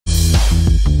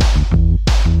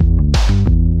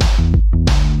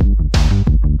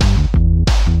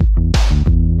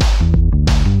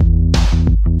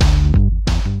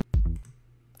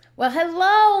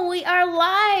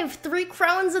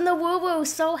Crones in the woo-woo.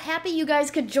 So happy you guys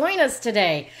could join us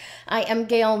today. I am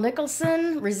Gayle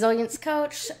Nicholson, resilience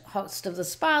coach, host of The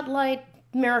Spotlight,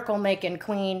 miracle making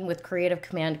queen with Creative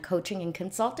Command Coaching and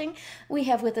Consulting. We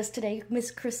have with us today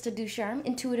Miss Krista Ducharme,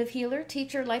 intuitive healer,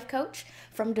 teacher, life coach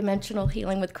from Dimensional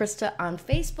Healing with Krista on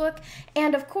Facebook.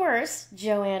 And of course,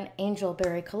 Joanne Angel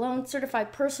Barry Colon,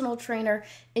 certified personal trainer,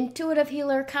 intuitive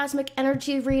healer, cosmic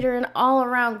energy reader, and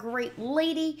all-around great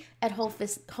lady at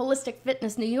Wholistic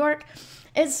Fitness New York.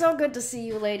 It's so good to see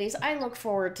you ladies. I look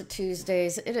forward to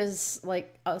Tuesdays. It is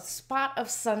like a spot of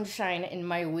sunshine in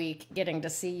my week getting to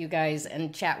see you guys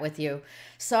and chat with you.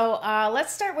 So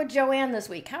let's start with Joanne this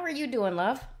week. How are you doing,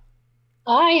 love?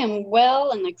 I am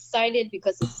well and excited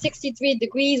because it's 63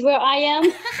 degrees where I am.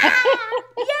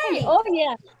 Yay! Oh,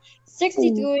 yeah.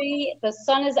 63. The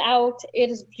sun is out.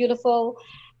 It is beautiful.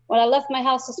 When I left my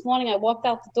house this morning, I walked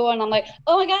out the door and I'm like,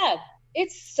 oh, my God.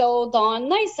 It's so darn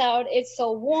nice out. It's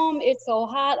so warm. It's so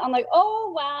hot. I'm like,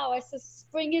 oh, wow. I said,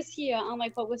 spring is here. I'm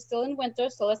like, but we're still in winter,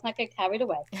 so let's not get carried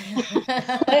away.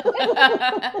 But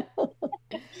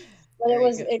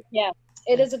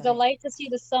it is a delight to see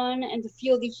the sun and to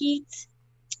feel the heat,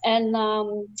 and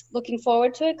looking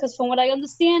forward to it because from what I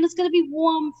understand, it's going to be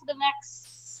warm for the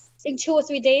next, I think, 2 or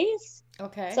 3 days.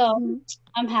 Okay. So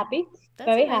I'm happy. That's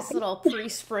very a nice happy. little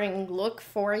pre-spring look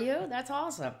for you. That's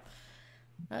awesome.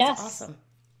 That's awesome.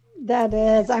 That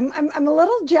is. I'm a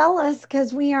little jealous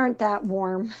because we aren't that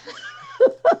warm.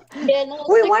 Yeah, no,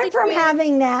 we went from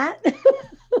having that.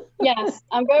 Yes,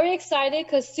 I'm very excited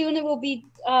because soon it will be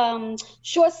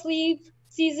short sleeve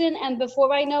season, and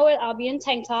before I know it, I'll be in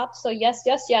tank top. So yes,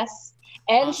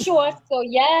 and awesome. Short. So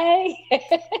yay!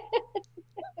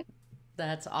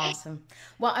 That's awesome.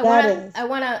 Well, I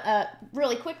want to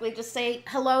really quickly just say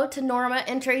hello to Norma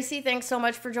and Tracy. Thanks so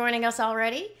much for joining us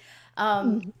already.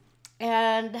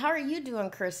 And how are you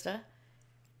doing, Krista?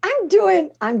 I'm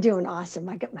doing awesome.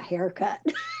 I got my hair cut.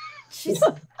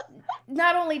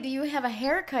 Not only do you have a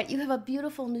haircut, you have a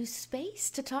beautiful new space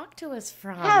to talk to us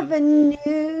from. Have a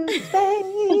new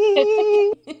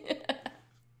space.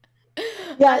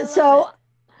 Yeah, so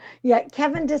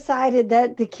Kevin decided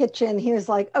that the kitchen, he was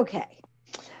like, okay,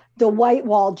 the white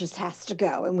wall just has to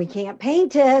go and we can't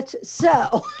paint it.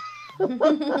 So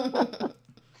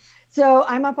so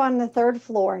I'm up on the 3rd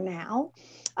floor now.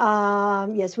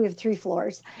 Yes, we have 3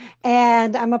 floors,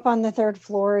 and I'm up on the 3rd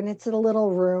floor, and it's a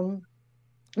little room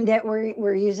that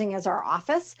we're using as our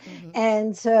office.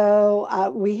 And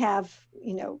so we have,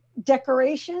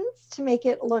 decorations to make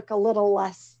it look a little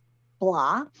less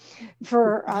blah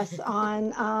for us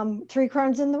on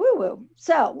 3Crones in the Woo Woo.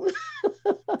 So,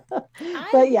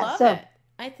 I love it.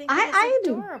 I think it's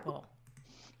adorable.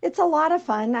 It's a lot of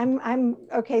fun. I'm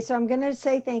okay. So I'm going to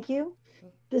say thank you.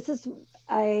 This is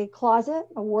a closet,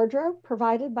 a wardrobe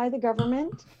provided by the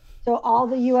government. So all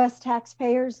the U.S.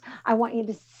 taxpayers, I want you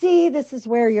to see this is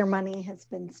where your money has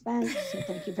been spent. So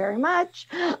thank you very much.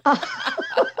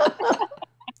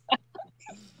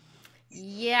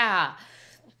 Yeah.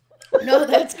 No,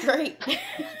 that's great.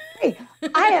 Hey,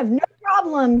 I have no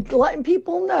problem letting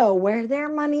people know where their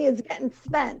money is getting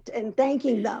spent and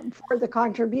thanking them for the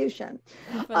contribution.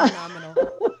 Phenomenal.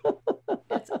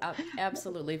 It's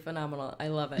absolutely phenomenal. I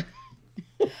love it.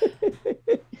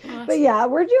 Awesome. But yeah,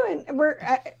 we're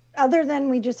other than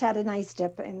we just had a nice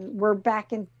dip and we're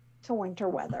back into winter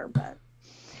weather, but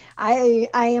I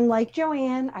am like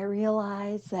Joanne. I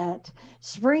realize that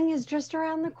spring is just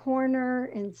around the corner,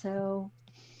 and so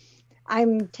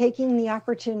I'm taking the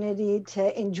opportunity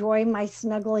to enjoy my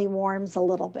snuggly warms a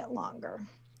little bit longer.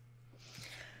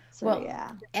 So,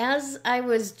 well, as I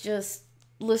was just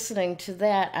listening to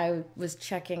that, I was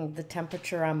checking the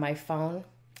temperature on my phone.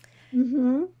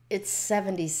 It's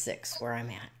 76 where I'm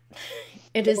at.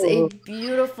 It is a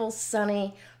beautiful,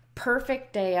 sunny,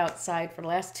 perfect day outside. For the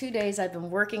last 2 days, I've been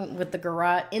working in the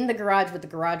garage with the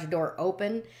garage door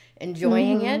open,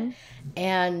 enjoying it.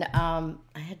 And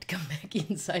I had to come back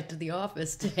inside to the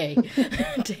office today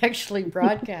to actually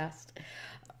broadcast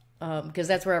because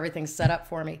that's where everything's set up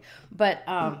for me. But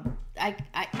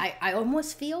I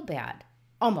almost feel bad.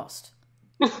 Almost.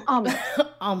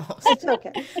 It's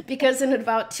okay. Because in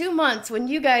about 2 months, when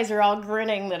you guys are all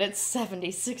grinning that it's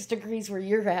 76 degrees where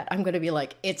you're at, I'm going to be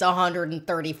like, it's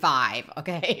 135.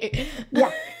 Okay.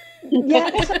 Yeah.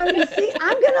 So you see,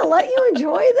 I'm going to let you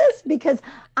enjoy this because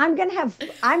I'm going to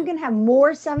have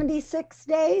more 76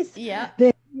 days than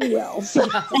you will. So.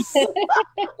 Yes.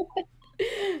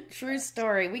 True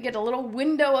story. We get a little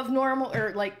window of normal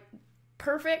or like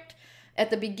perfect at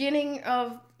the beginning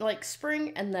of like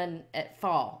spring, and then at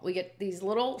fall we get these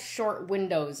little short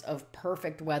windows of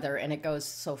perfect weather, and it goes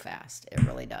so fast. It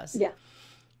really does.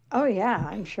 Oh yeah,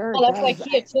 I'm sure Well, it that's like does.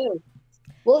 here too.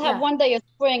 We'll have Yeah. one day of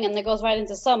spring and it goes right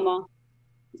into summer.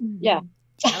 Yeah.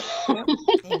 Yep,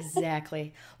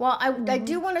 exactly. Well, I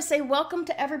do Mhm. want to say welcome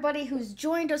to everybody who's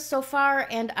joined us so far,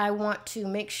 and I want to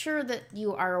make sure that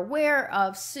you are aware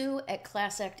of Sue at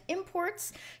Class Act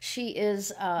Imports. She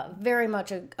is very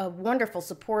much a wonderful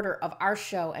supporter of our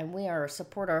show, and we are a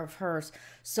supporter of hers.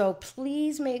 So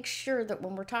please make sure that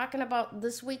when we're talking about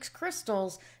this week's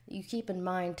crystals, you keep in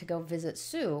mind to go visit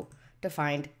Sue to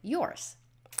find yours.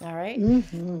 All right?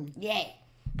 Mhm. Yay.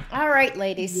 All right,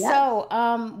 ladies. Yes.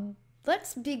 So,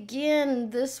 let's begin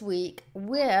this week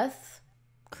with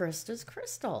Krista's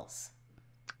crystals.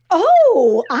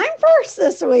 Oh, I'm first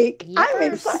this week. I'm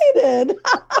Yes. excited.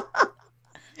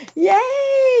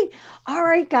 Yay! All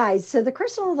right, guys. So the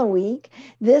crystal of the week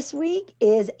this week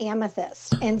is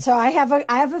amethyst, and so I have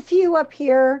a few up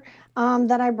here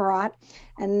that I brought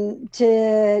and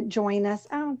to join us.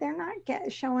 Oh, they're not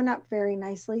showing up very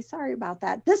nicely. Sorry about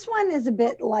that. This one is a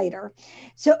bit lighter.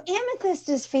 So amethyst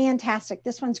is fantastic.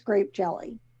 This one's grape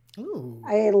jelly. Ooh.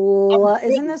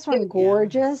 Isn't this one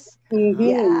gorgeous? Mm-hmm.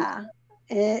 Yeah.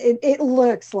 It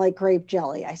looks like grape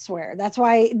jelly, I swear. That's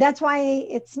why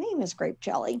its name is grape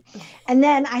jelly. And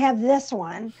then I have this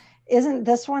one. Isn't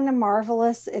this one a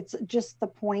marvelous? It's just the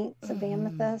points of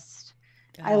amethyst.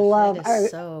 I love it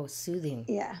is so soothing.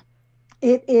 Yeah,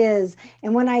 it is.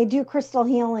 And when I do crystal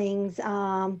healings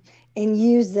and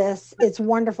use this, it's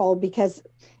wonderful because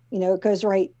it goes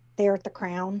right there at the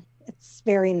crown. It's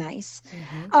very nice.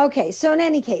 Okay, so in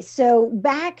any case, so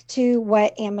back to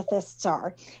what amethysts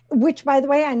are, which, by the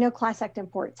way, I know Class Act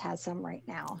Imports has some right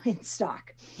now in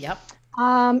stock. Yep.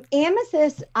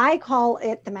 Amethyst, I call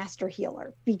it the master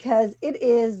healer because it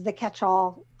is the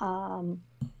catch-all,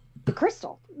 the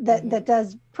crystal that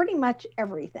does pretty much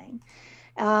everything.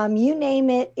 You name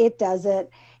it, it does it.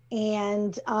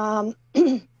 And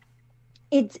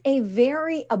it's a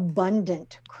very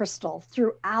abundant crystal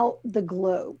throughout the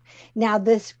globe. Now,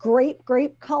 this grape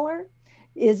color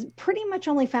is pretty much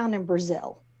only found in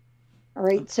Brazil. All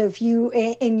right. So if you,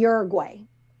 in Uruguay.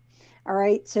 All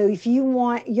right. So if you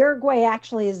want, Uruguay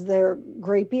actually is their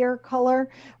grapier color,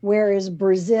 whereas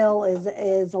Brazil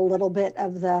is a little bit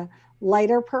of the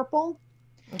lighter purple.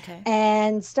 Okay.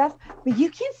 And stuff. But you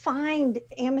can find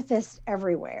amethyst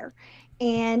everywhere.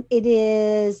 And it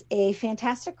is a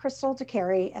fantastic crystal to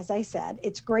carry, as I said.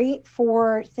 It's great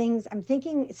for things. I'm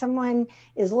thinking someone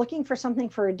is looking for something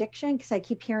for addiction because I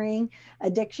keep hearing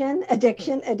addiction. And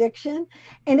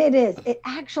it is. It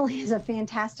actually is a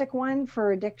fantastic one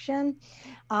for addiction.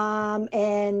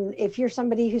 And if you're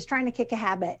somebody who's trying to kick a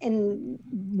habit, and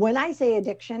when I say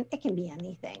addiction, it can be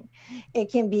anything.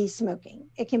 It can be smoking.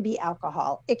 It can be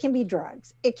alcohol. It can be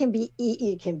drugs. It can be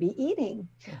eating,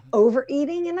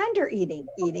 overeating and undereating,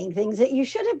 eating things that you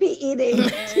shouldn't be eating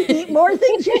to eat more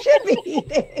things you should be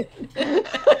eating.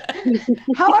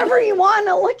 However you want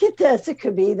to look at this, it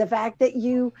could be the fact that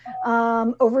you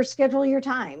overschedule your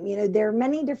time. There are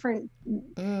many different.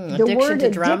 Addiction to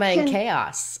drama and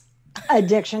chaos.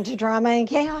 Addiction to drama and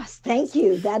chaos. Thank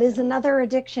you. That is another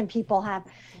addiction people have.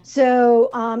 So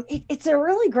it's a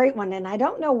really great one. And I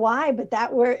don't know why, but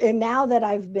and now that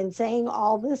I've been saying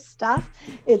all this stuff,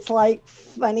 it's like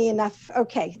funny enough.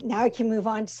 Okay, now I can move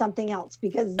on to something else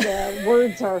because the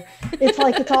words it's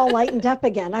like it's all lightened up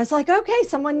again. I was like, okay,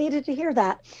 someone needed to hear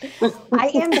that.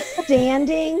 I am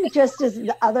standing, just as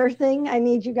the other thing I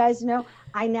need you guys to know,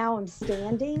 I now am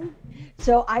standing.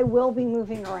 So I will be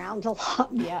moving around a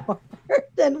lot more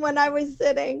than when I was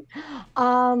sitting.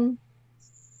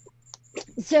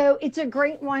 So it's a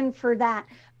great one for that.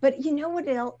 But you know what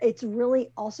it's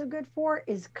really also good for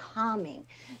is calming.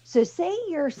 So say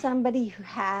you're somebody who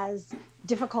has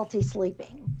difficulty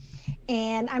sleeping.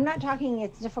 And I'm not talking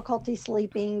it's difficulty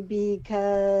sleeping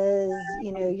because,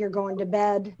 you're going to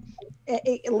bed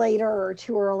later or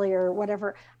too early or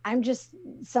whatever. I'm just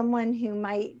someone who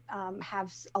might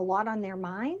have a lot on their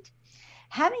mind.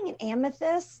 Having an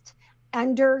amethyst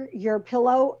under your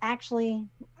pillow, actually,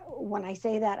 when I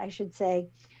say that, I should say,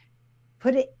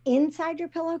 put it inside your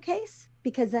pillowcase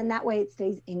because then that way it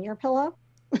stays in your pillow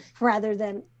rather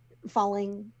than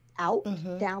falling out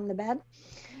down the bed.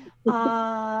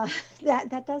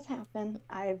 That does happen.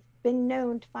 I've been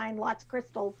known to find lots of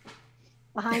crystals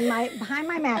behind my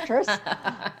mattress.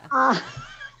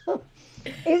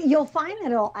 You'll find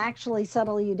that it'll actually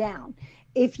settle you down.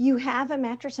 If you have a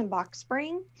mattress and box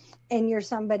spring and you're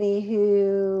somebody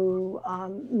who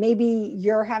maybe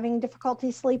you're having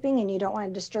difficulty sleeping and you don't want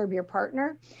to disturb your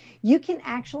partner, you can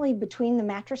actually, between the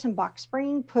mattress and box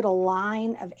spring, put a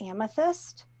line of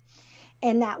amethyst,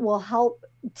 and that will help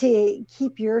to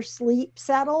keep your sleep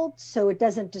settled so it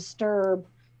doesn't disturb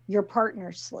your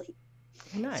partner's sleep.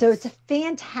 Nice. So it's a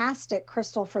fantastic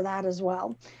crystal for that as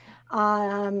well.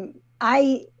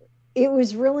 It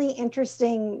was really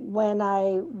interesting when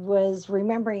I was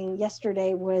remembering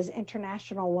yesterday was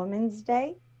International Women's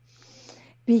Day,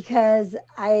 because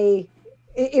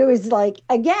it was like,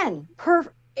 again,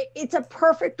 it's a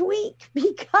perfect week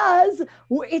because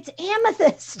it's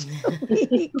Amethyst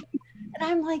week. And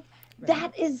I'm like,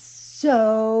 that is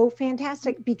so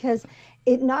fantastic, because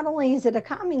it not only is it a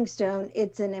calming stone,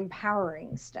 it's an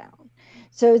empowering stone.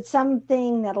 So it's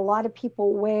something that a lot of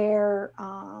people wear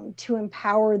to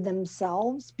empower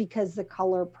themselves, because the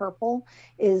color purple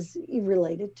is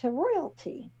related to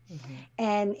royalty. Mm-hmm.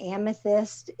 And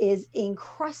amethyst is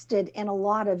encrusted in a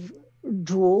lot of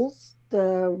jewels.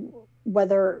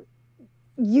 Whether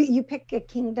you pick a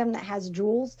kingdom that has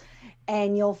jewels,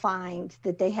 and you'll find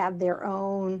that they have their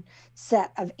own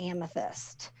set of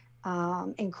amethyst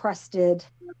encrusted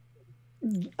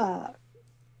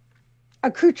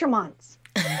accoutrements.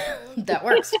 That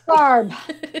works. Garb,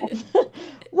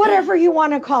 whatever you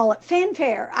want to call it,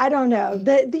 fanfare. I don't know,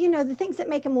 the things that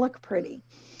make them look pretty.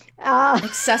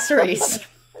 Accessories.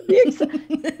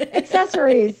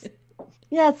 Accessories.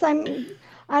 Yes,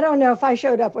 I don't know if I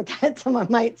showed up with that. Someone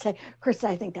might say, Krista,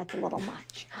 I think that's a little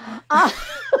much.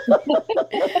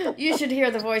 You should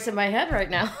hear the voice in my head right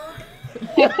now.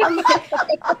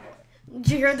 Did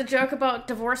you hear the joke about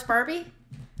divorce Barbie?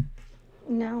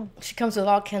 No. She comes with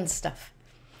all Ken's stuff.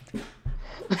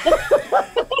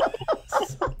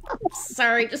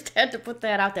 Sorry, just had to put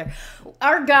that out there.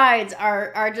 Our guides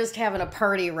are just having a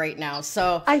party right now,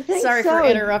 so sorry for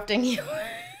interrupting you.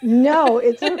 No,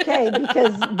 it's okay,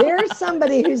 because there's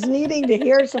somebody who's needing to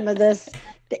hear some of this,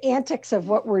 the antics of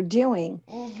what we're doing.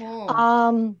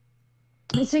 Mm-hmm.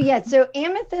 So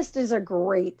amethyst is a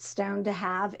great stone to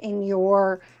have in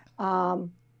your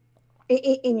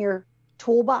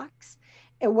toolbox,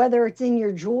 and whether it's in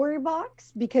your jewelry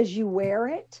box because you wear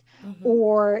it, mm-hmm.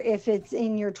 or if it's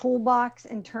in your toolbox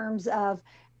in terms of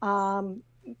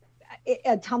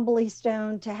a tumbly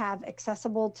stone to have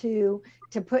accessible to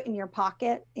put in your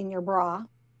pocket, in your bra.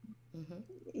 Mm-hmm.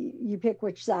 You pick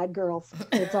which side, girls.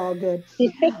 It's all good.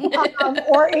 You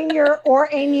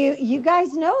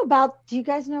guys know about, do you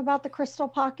guys know about the crystal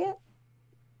pocket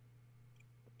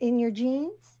in your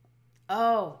jeans?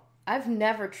 Oh, I've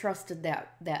never trusted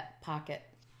that pocket.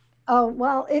 Oh,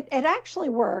 well, it actually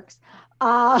works.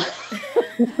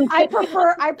 I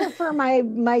prefer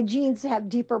my jeans to have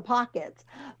deeper pockets,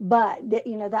 but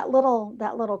that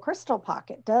little crystal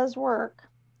pocket does work.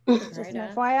 Just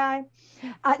an FYI.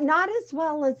 Not as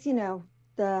well as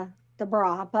the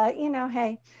bra, but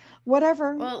hey,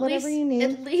 whatever you need.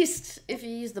 At least if you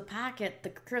use the pocket, the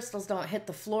crystals don't hit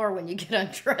the floor when you get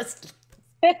undressed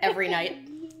every night.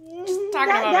 Just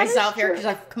talking about myself here, because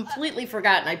I've completely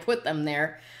forgotten I put them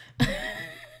there.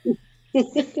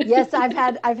 Yes,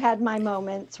 I've had my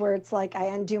moments where it's like I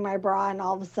undo my bra and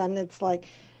all of a sudden it's like,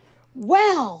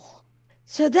 well,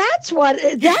 so that's why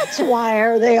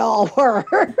they all were.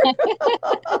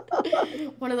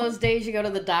 One of those days you go to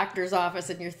the doctor's office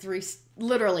and you're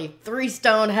literally 3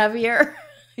 stone heavier.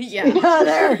 Yeah.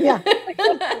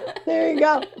 There you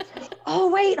go. Oh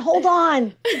wait, hold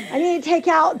on. I need to take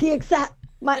out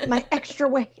my extra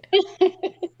weight.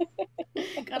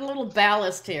 Got a little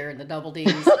ballast here in the double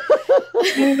D's.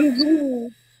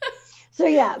 So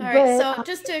yeah. All right. So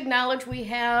just to acknowledge, we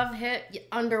have hit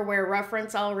underwear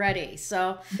reference already.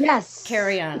 So yes,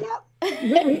 carry on. Yep.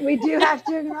 We do have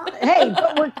to acknowledge. Hey,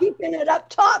 but we're keeping it up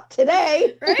top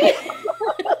today, right?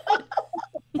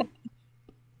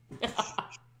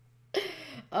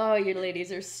 Oh, you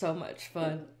ladies are so much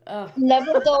fun. Oh.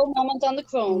 Never dull moment on the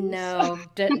Crones. No.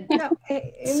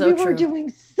 We were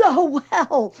doing so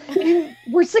well.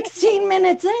 We're 16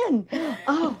 minutes in.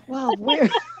 Oh, well, we're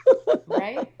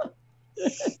right.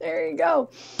 There you go.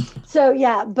 So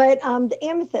yeah, but the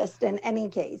amethyst in any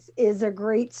case is a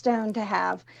great stone to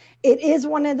have. It is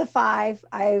one of the 5.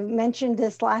 I mentioned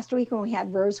this last week when we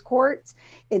had rose quartz.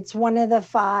 It's one of the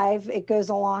 5. It goes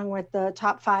along with the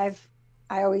top 5.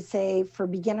 I always say for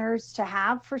beginners to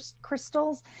have for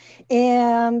crystals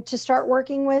and to start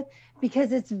working with,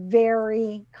 because it's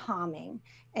very calming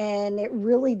and it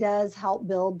really does help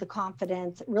build the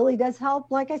confidence. It really does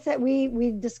help. Like I said,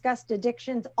 we discussed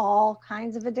addictions, all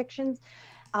kinds of addictions.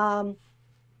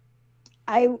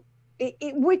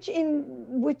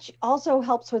 Which also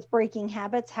helps with breaking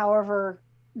habits. However,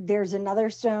 there's another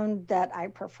stone that I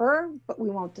prefer, but we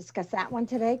won't discuss that one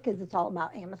today because it's all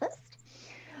about amethyst.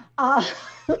 But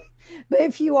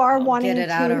if you are wanting to get it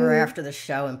out of her after the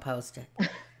show and post it.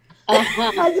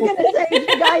 I was going to say, if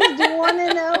you guys do want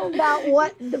to know about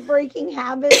what the breaking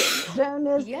habit stone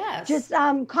is, Yes. just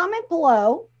comment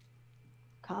below,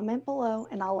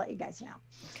 and I'll let you guys know.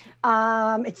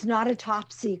 It's not a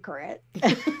top secret.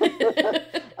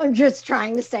 I'm just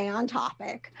trying to stay on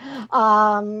topic.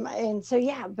 And so,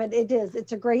 yeah, but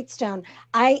it's a great stone.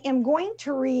 I am going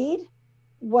to read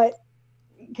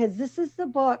because this is the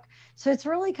book. So it's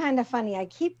really kind of funny. I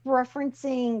keep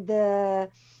referencing the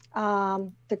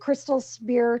Crystal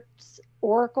Spirits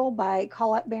Oracle by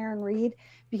Colette Baron Reed,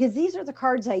 because these are the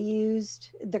cards I used,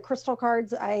 the crystal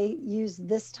cards I used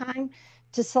this time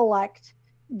to select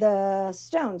the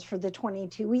stones for the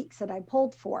 22 weeks that I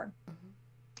pulled for.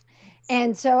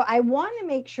 And so I want to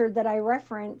make sure that I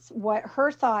reference what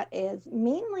her thought is,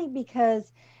 mainly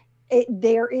because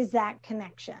there is that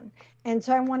connection. And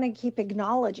so I want to keep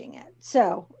acknowledging it.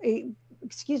 So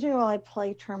excuse me while I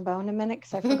play trombone a minute,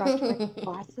 because I forgot to bring my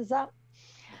glasses up.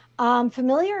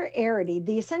 Familiarity,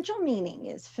 the essential meaning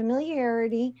is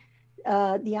familiarity,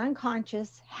 the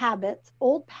unconscious habits,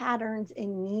 old patterns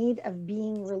in need of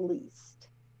being released.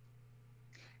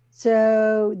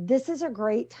 So this is a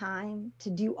great time to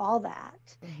do all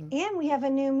that. And we have a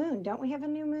new moon. Don't we have a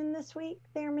new moon this week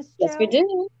there, Miss Jo? Yes, we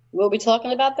do. We'll be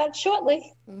talking about that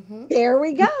shortly. There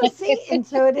we go. See, and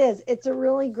so it is. It's a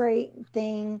really great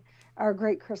thing, or a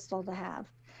great crystal to have.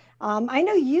 I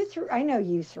know you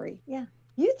three. Yeah,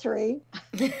 you three.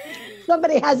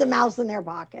 Somebody has a mouse in their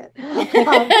pocket.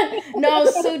 No,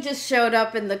 Sue just showed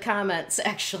up in the comments,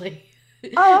 actually.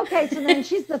 Oh, okay. So then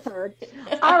she's the third.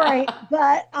 All right.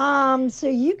 But so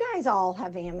you guys all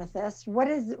have amethyst. What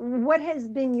has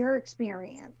been your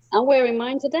experience? I'm wearing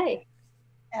mine today.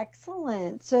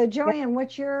 Excellent. So Joanne,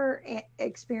 what's your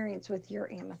experience with your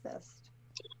amethyst?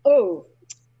 Oh,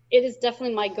 it is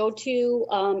definitely my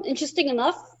go-to. Interesting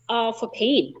enough, for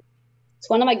pain. It's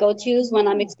one of my go-tos when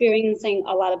I'm experiencing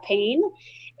a lot of pain.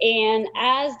 And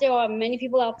as there are many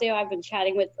people out there I've been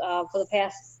chatting with for the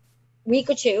past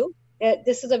week or two,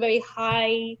 this is a very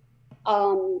high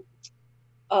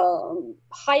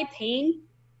pain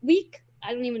week.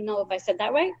 I don't even know if I said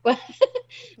that right, but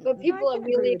people are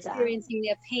really experiencing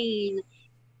their pain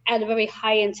at a very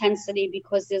high intensity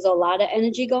because there's a lot of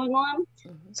energy going on.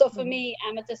 So for me,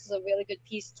 amethyst is a really good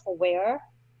piece to wear,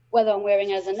 whether I'm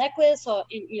wearing it as a necklace or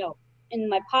in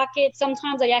my pocket.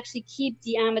 Sometimes I actually keep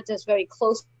the amethyst very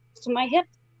close to my hip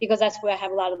because that's where I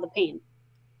have a lot of the pain.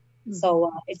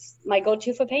 So it's my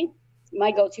go-to for pain, my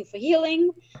go-to for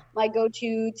healing, my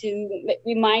go-to to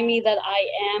remind me that I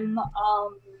am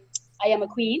a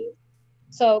queen.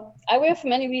 So I wear it for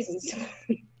many reasons.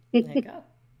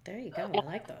 There you go. I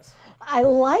like those. I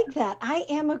like that. I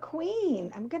am a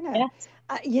queen. I'm going to,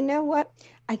 you know what?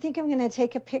 I think I'm going to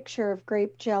take a picture of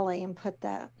grape jelly and put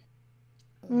that.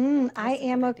 I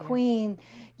am a queen.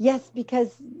 Yes,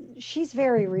 because she's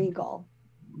very regal.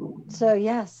 So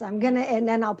yes, I'm going to, and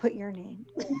then I'll put your name.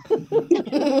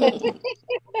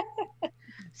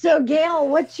 So Gayle,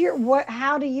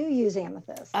 how do you use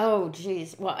amethyst? Oh,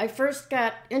 geez. Well, I first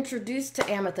got introduced to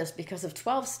amethyst because of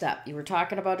 12-step. You were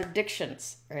talking about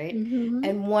addictions, right?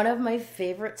 And one of my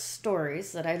favorite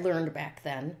stories that I learned back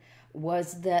then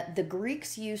was that the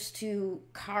Greeks used to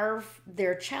carve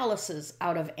their chalices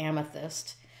out of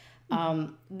amethyst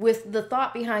with the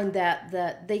thought behind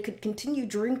that they could continue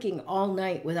drinking all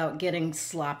night without getting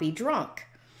sloppy drunk.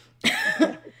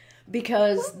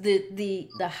 Because the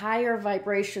higher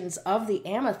vibrations of the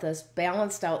amethyst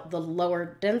balanced out the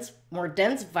lower, more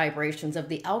dense vibrations of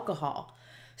the alcohol.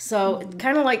 So it's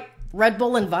kind of like Red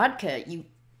Bull and vodka. You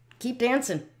keep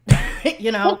dancing,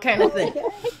 kind of thing.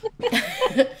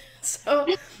 So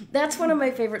that's one of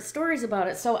my favorite stories about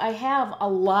it. So I have a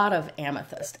lot of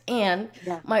amethyst. And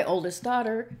my oldest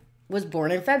daughter was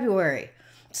born in February.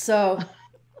 So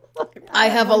I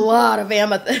have a lot of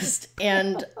amethyst.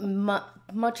 And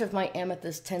much of my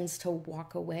amethyst tends to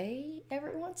walk away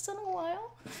every once in a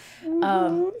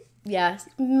while. Yes,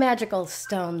 magical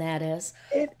stone that is.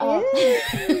 It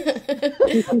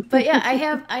is. But yeah,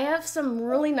 I have some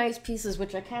really nice pieces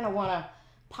which I kind of want to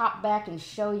pop back and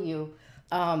show you.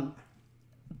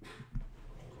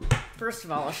 First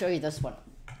of all, I'll show you this one.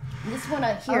 This one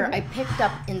here I picked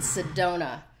up in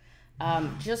Sedona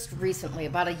just recently,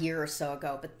 about a year or so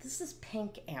ago. But this is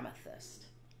pink amethyst.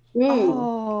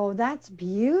 Oh, that's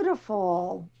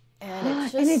beautiful.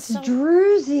 And it's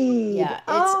druzy. Yeah,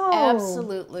 it's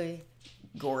absolutely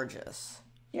gorgeous.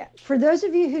 Yeah. For those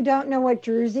of you who don't know what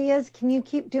druzy is, can you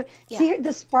keep doing? See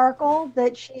the sparkle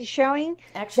that she's showing?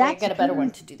 Actually, I got a better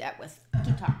one to do that with.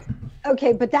 Keep talking.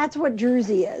 Okay, but that's what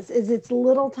druzy is it's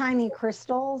little tiny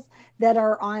crystals that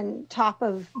are on top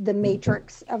of the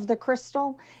matrix of the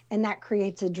crystal, and that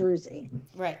creates a druzy.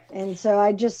 Right. And so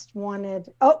I just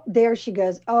wanted, oh, there she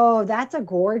goes. Oh, that's a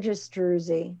gorgeous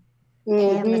druzy.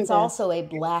 And it's also a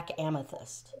black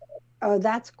amethyst. Oh,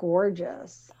 that's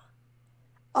gorgeous.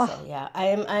 So yeah,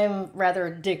 I'm rather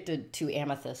addicted to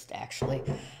amethyst actually,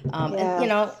 and you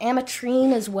know,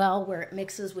 ametrine as well, where it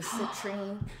mixes with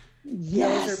citrine.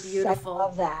 Yes, those are beautiful. I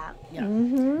love that.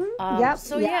 Yeah. Yep.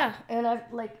 So yeah, and I've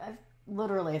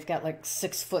got like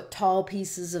 6-foot tall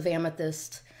pieces of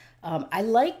amethyst. I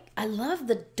love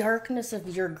the darkness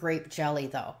of your grape jelly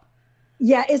though.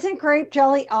 Yeah, isn't grape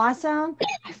jelly awesome?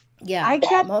 Yeah, I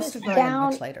got most of mine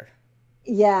down much later.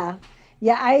 Yeah.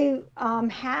 Yeah, I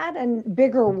had a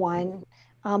bigger one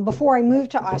before I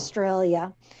moved to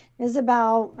Australia. It's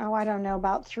about, oh, I don't know,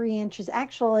 about 3 inches.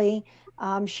 Actually,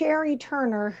 Sherry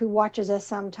Turner, who watches us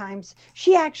sometimes,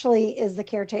 she actually is the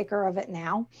caretaker of it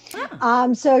now.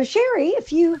 So Sherry,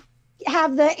 if you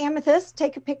have the amethyst,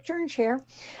 take a picture and share.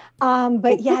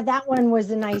 But yeah, that one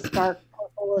was a nice dark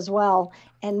purple as well.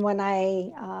 And when I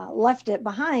left it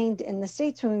behind in the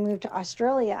States when we moved to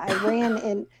Australia, I ran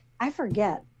in, I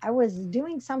forget, I was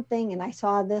doing something and I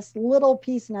saw this little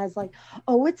piece and I was like,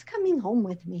 oh, it's coming home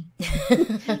with me.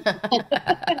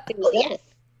 Yes.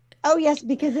 Oh, yes,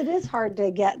 because it is hard to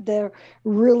get the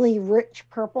really rich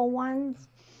purple ones.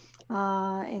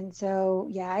 And so,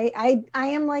 yeah, I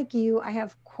am like you. I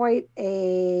have quite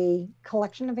a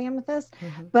collection of amethyst,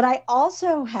 but I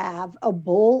also have a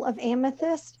bowl of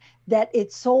amethyst that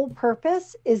its sole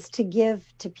purpose is to give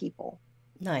to people.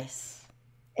 Nice.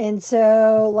 And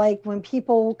so, like when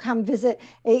people come visit,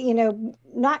 you know,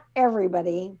 not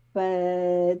everybody,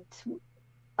 but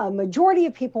a majority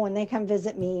of people, when they come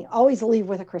visit me, always leave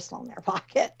with a crystal in their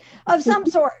pocket of some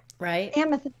sort. Right.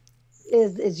 Amethyst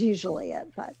is usually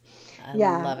it, but I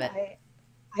love it.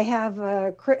 I have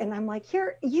a and I'm like,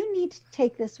 here, you need to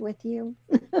take this with you.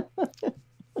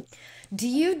 Do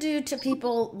you do to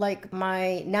people like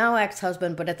my now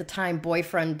ex-husband, but at the time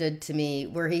boyfriend did to me,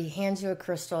 where he hands you a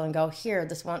crystal and go, here,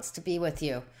 this wants to be with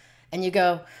you. And you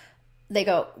go, they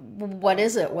go, what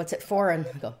is it? What's it for? And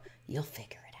you go, you'll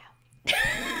figure it out.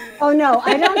 Oh, no,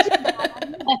 I don't do that.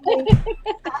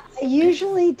 I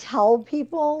usually tell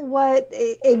people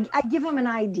I give them an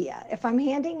idea. If I'm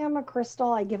handing them a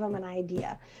crystal, I give them an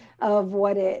idea of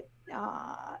what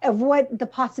the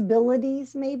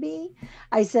possibilities may be.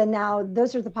 I said, now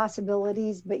those are the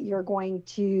possibilities, but you're going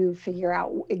to figure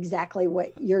out exactly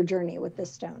what your journey with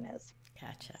this stone is.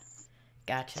 Gotcha.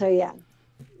 So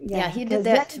yeah, he did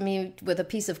that to me with a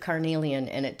piece of carnelian,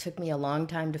 and it took me a long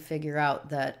time to figure out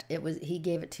that he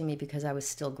gave it to me because I was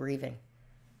still grieving.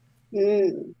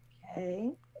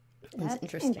 Okay. It's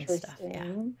interesting stuff. Yeah.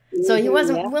 So he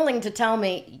wasn't willing to tell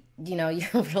me, you know, you're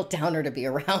a real downer to be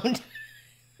around.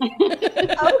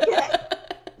 Okay.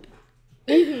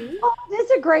 Well,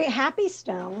 it's a great happy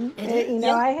stone.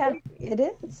 It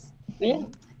is. Yeah.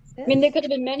 I mean, there could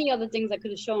have been many other things that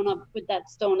could have shown up with that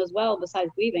stone as well,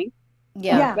 besides grieving.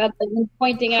 Yeah. Rather than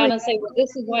pointing out and say, well,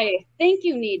 this is why I think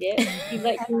you need it. He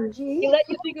let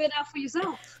you figure it out for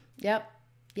yourself. Yep.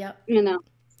 You know,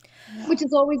 which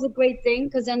is always a great thing,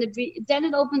 because then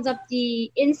it opens up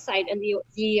the insight and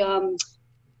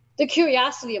the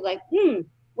curiosity of like,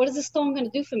 what is this stone going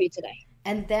to do for me today?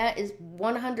 And that is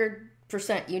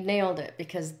 100%. You nailed it,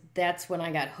 because that's when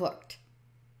I got hooked.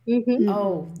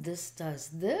 Oh, this does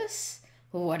this?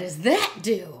 What does that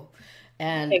do?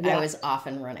 And I was off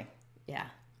and running. Yeah.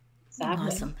 Exactly.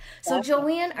 Awesome. So,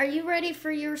 Joanne, are you ready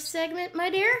for your segment, my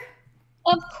dear?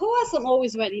 Of course, I'm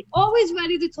always ready. Always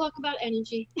ready to talk about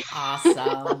energy.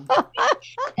 Awesome.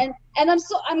 and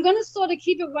I'm going to sort of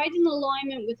keep it right in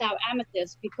alignment with our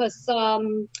amethyst, because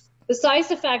besides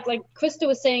the fact, like Krista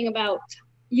was saying about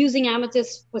using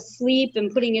amethyst for sleep and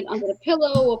putting it under the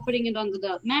pillow or putting it under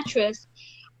the mattress,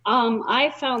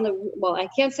 I found I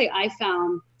can't say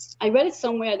I read it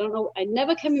somewhere. I don't know. I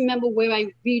never can remember where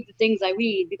I read the things I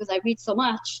read, because I read so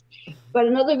much. But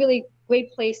another really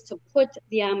great place to put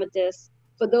the amethyst,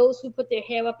 for those who put their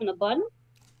hair up in a bun,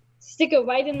 stick it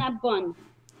right in that bun.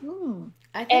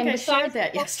 I think I shared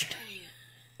that yesterday.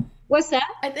 What's that?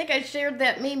 I think I shared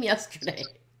that meme yesterday.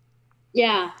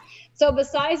 Yeah. So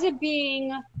besides it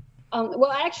being,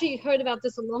 I actually heard about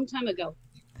this a long time ago.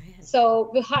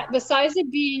 So besides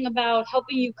it being about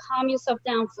helping you calm yourself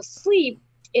down for sleep,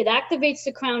 it activates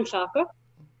the crown chakra.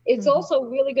 It's also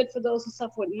really good for those who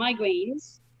suffer with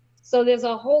migraines. So there's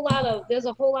a whole lot of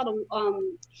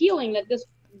healing that this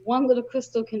one little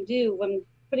crystal can do when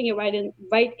putting it right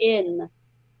in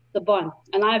the bun.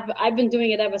 And I've been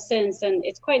doing it ever since, and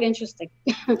it's quite interesting.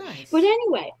 Nice. But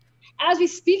anyway, as we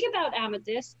speak about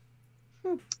amethyst,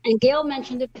 and Gayle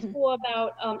mentioned it before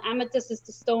about amethyst is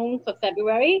the stone for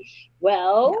February.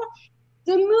 Well,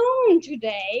 the moon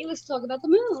today, let's talk about the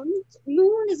moon.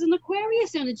 Moon is an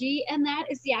Aquarius energy, and that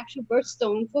is the actual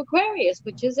birthstone for Aquarius,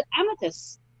 which is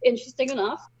amethyst. Interesting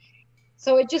enough.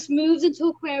 So it just moves into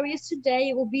Aquarius today.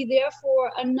 It will be there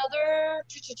for another,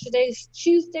 today's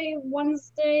Tuesday,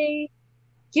 Wednesday,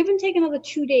 give and take another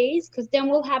 2 days, because then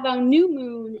we'll have our new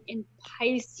moon in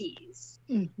Pisces.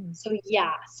 Mm-hmm. So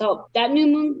yeah, so that new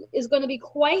moon is going to be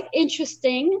quite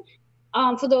interesting.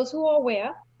 For those who are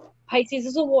aware, Pisces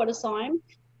is a water sign,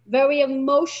 very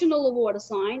emotional water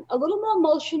sign, a little more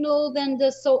emotional than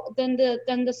the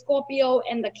Scorpio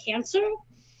and the Cancer,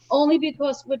 only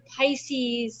because with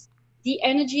Pisces, the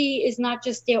energy is not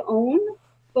just their own,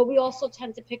 but we also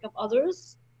tend to pick up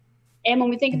others. And when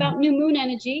we think about new moon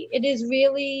energy, it is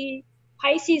really,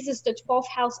 Pisces is the 12th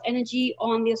house energy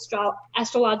on the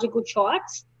astrological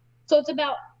charts. So it's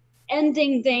about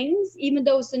ending things, even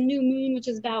though it's a new moon, which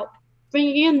is about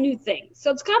bringing in new things.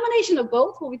 So it's a combination of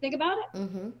both when we think about it.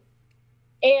 Mm-hmm.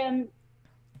 And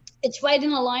it's right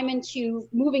in alignment to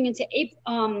moving into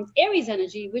Aries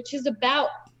energy, which is about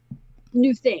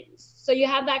new things. So you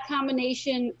have that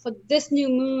combination for this new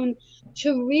moon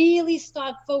to really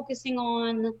start focusing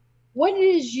on what it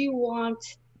is you want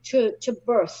to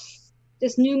birth,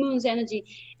 this new moon's energy.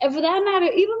 And for that matter,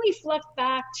 even reflect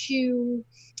back to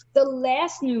the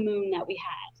last new moon that we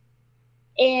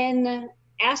had and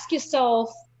ask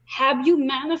yourself, have you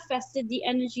manifested the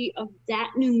energy of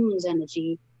that new moon's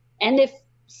energy? And if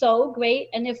so, great.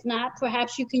 And if not,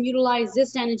 perhaps you can utilize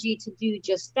this energy to do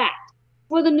just that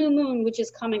for the new moon, which is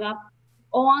coming up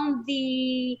on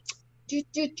the,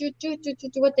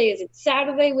 what day is it?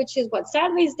 Saturday, which is what?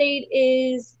 Saturday's date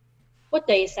is, what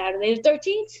day is Saturday? The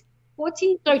 13th?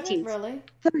 14th? 13th. Really?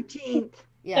 13th.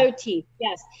 Yeah. 13th.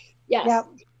 Yes. Yes. Yep.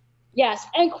 Yes.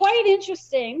 And quite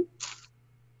interesting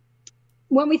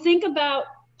when we think about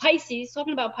Pisces,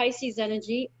 talking about Pisces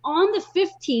energy, on the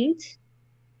 15th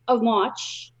of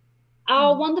March,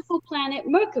 our wonderful planet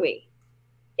Mercury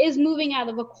is moving out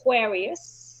of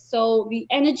Aquarius. So the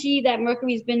energy that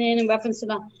Mercury's been in reference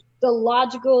to the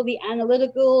logical, the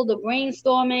analytical, the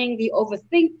brainstorming, the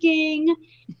overthinking,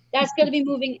 that's going to be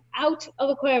moving out of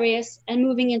Aquarius and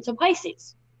moving into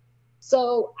Pisces.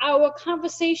 So our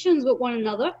conversations with one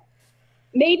another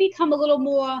may become a little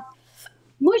more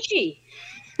mushy.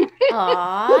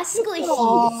 Aw,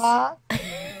 squishies.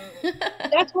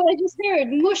 That's what I just heard,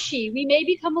 mushy. We may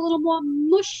become a little more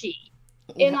mushy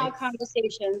in our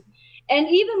conversations. And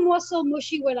even more so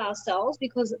mushy with ourselves,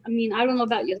 because I mean, I don't know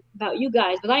about you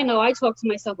guys, but I know I talk to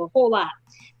myself a whole lot.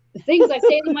 The things I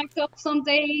say to myself some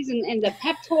days and the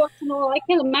pep talks and all, I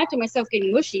can't imagine myself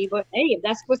getting mushy, but hey, if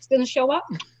that's what's going to show up,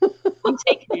 I'm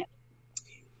taking it.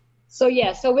 So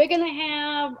yeah, so we're going to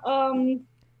have,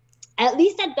 at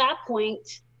least at that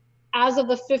point, as of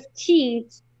the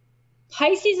 15th,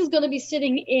 Pisces is going to be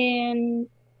sitting in,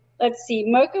 let's see,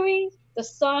 Mercury, the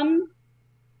Sun,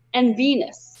 and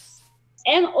Venus.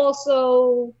 And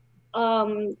also,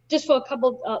 just for a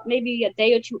couple, maybe a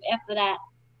day or two after that,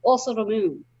 also the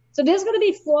moon. So there's going to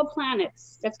be 4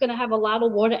 planets that's going to have a lot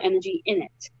of water energy in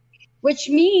it, which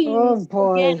means,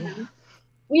 again,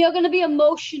 we are going to be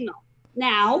emotional.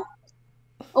 Now,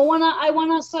 I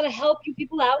want to sort of help you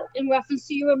people out in reference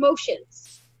to your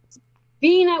emotions.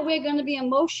 Being that we're going to be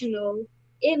emotional,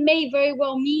 it may very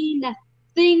well mean that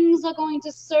things are going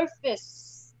to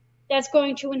surface that's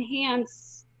going to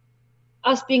enhance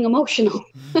us being emotional.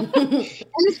 and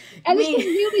it's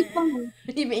really fun.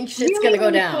 You mean shit's really, gonna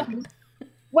go down? Fun.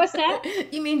 What's that?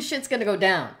 You mean shit's gonna go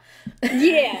down?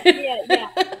 Yeah.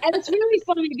 And it's really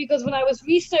funny because when I was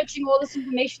researching all this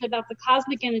information about the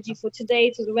cosmic energy for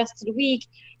today to the rest of the week,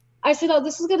 I said, oh,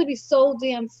 this is gonna be so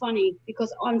damn funny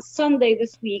because on Sunday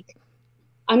this week,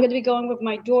 I'm gonna be going with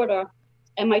my daughter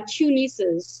and my 2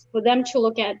 nieces for them to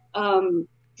look at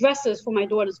dresses for my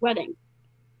daughter's wedding.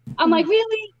 I'm like,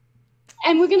 really?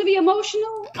 And we're going to be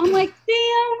emotional? I'm like,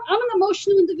 damn, I'm an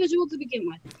emotional individual to begin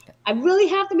with. I really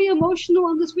have to be emotional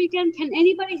on this weekend. Can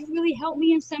anybody really help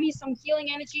me and send me some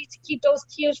healing energy to keep those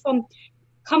tears from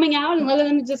coming out and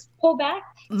letting them just pull back?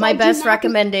 So my best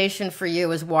recommendation for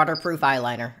you is waterproof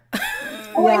eyeliner.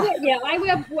 I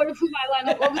wear waterproof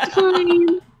eyeliner all the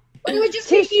time. It would just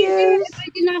be easier if I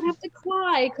did not have to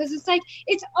cry, because it's like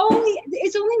it's only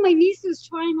my nieces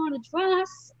trying on a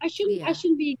dress. I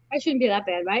shouldn't be that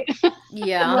bad, right?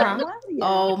 Yeah.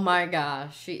 Oh my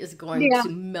gosh, she is going to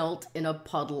melt in a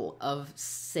puddle of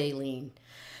saline.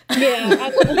 Yeah.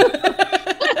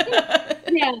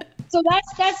 Yeah. So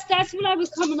that's what I was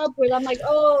coming up with. I'm like,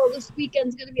 oh, this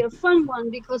weekend's gonna be a fun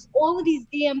one because all of these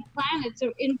damn planets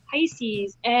are in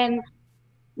Pisces, and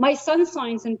my sun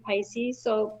sign's in Pisces.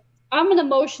 So I'm an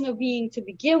emotional being to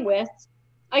begin with.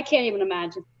 I can't even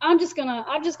imagine. I'm just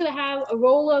gonna have a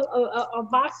roll of a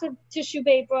box of tissue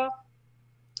paper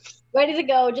ready to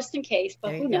go just in case.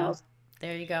 But who knows?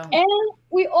 There you go. And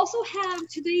we also have,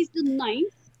 today's the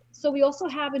 9th. So we also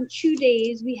have in 2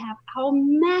 days, we have our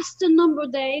master number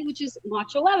day, which is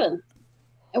March 11th.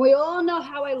 And we all know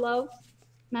how I love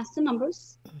master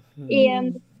numbers.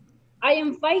 And I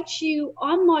invite you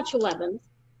on March 11th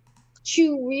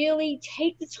to really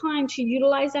take the time to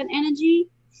utilize that energy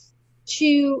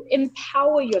to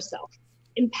empower yourself.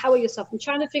 Empower yourself. I'm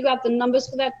trying to figure out the numbers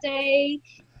for that day.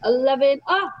 11.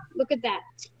 Oh, look at that.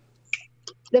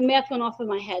 The math went off of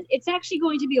my head. It's actually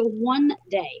going to be a 1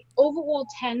 day. Overall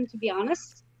 10, to be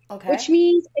honest. Okay. Which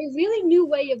means a really new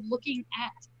way of looking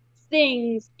at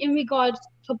things in regards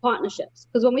to partnerships.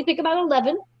 Because when we think about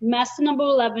 11, master number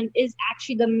 11 is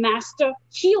actually the master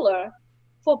healer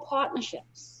for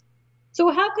partnerships. So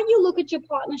how can you look at your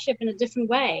partnership in a different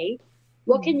way?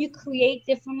 What can you create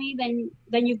differently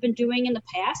than you've been doing in the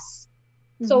past?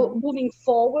 So moving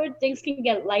forward, things can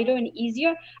get lighter and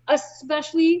easier,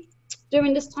 especially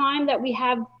during this time that we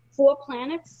have 4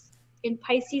 planets in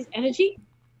Pisces energy.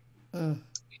 And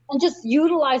just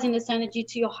utilizing this energy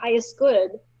to your highest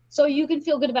good so you can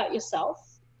feel good about yourself.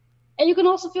 And you can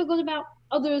also feel good about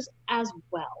others as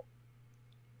well.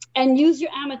 And use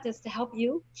your amethyst to help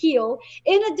you heal,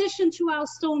 in addition to our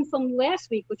stone from last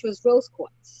week, which was rose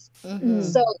quartz.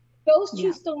 So those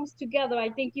two stones together, I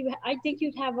think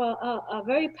you'd have a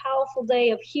very powerful day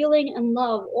of healing and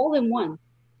love all in one.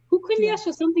 Who couldn't ask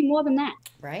for something more than that?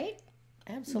 Right?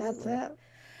 Absolutely. That's it.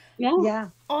 Yeah.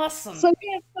 Awesome. So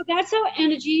that's our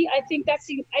energy. I think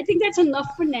that's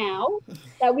enough for now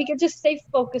that we can just stay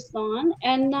focused on.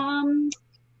 And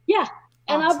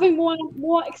and I'll bring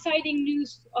more exciting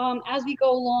news as we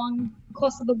go along the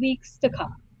course of the weeks to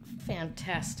come.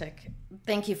 Fantastic.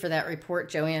 Thank you for that report,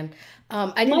 Joanne.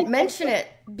 I didn't mention it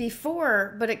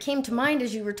before, but it came to mind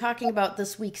as you were talking about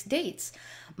this week's dates.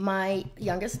 My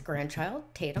youngest grandchild,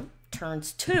 Tatum,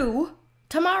 turns 2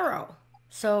 tomorrow.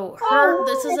 So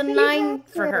this is a 9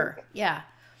 for her. Yeah.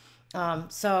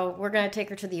 So we're going to take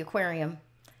her to the aquarium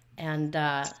and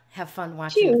have fun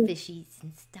watching the fishies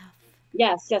and stuff.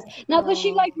 Yes. Now, does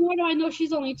she like water? I know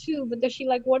she's only 2, but does she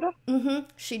like water?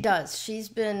 She does. She's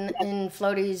been in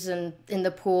floaties and in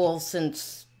the pool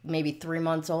since maybe 3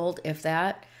 months old, if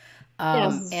that.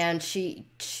 And she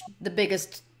the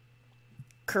biggest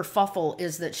kerfuffle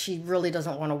is that she really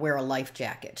doesn't want to wear a life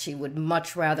jacket. She would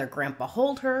much rather Grandpa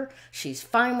hold her. She's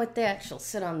fine with that. She'll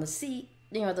sit on the seat,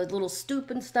 the little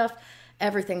stoop and stuff.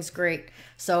 Everything's great.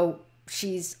 So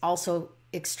she's also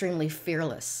extremely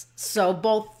fearless. So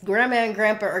both Grandma and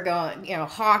Grandpa are going,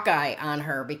 Hawkeye on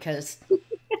her because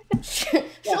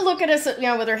she'll look at us,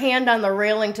 with her hand on the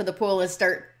railing to the pool and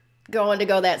start going to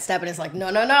go that step. And it's like,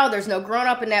 no, there's no grown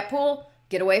up in that pool.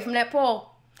 Get away from that pool.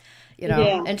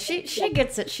 And she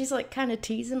gets it. She's like kind of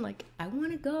teasing, like, I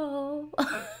want to go.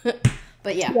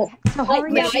 But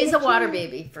she's a water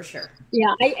baby for sure.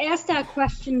 Yeah, I asked that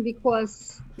question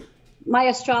because my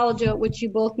astrologer, which you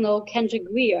both know, Kendra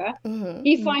Greer,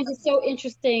 he finds it so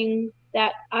interesting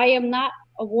that I am not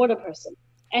a water person.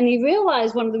 And he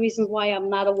realized one of the reasons why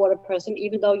I'm not a water person,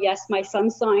 even though, yes, my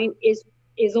sun sign is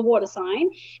a water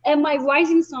sign and my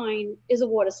rising sign is a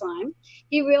water sign.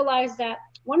 He realized that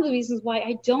one of the reasons why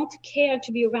I don't care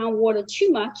to be around water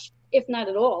too much, if not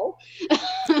at all,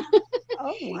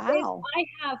 oh wow! I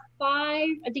have 5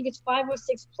 or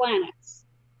 6 planets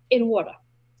in water.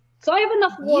 So I have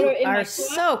enough water in my chart. You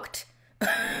are soaked.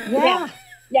 Yes. Wow.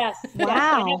 Yes. I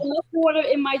have enough water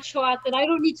in my chart that I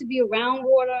don't need to be around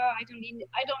water. I don't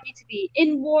need to be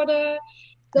in water.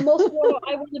 The most water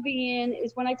I want to be in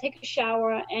is when I take a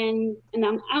shower, and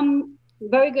I'm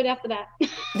very good after that.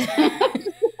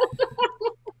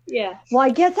 Yeah. Well,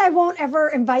 I guess I won't ever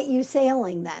invite you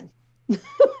sailing then.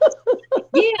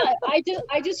 Yeah,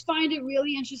 I just find it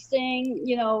really interesting,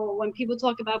 when people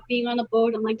talk about being on a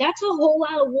boat. I'm like, that's a whole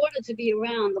lot of water to be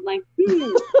around. I'm like,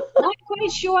 not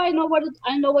quite sure I know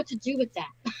what to do with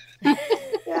that.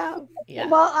 Yeah.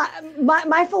 Well,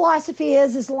 my philosophy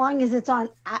is, as long as it's on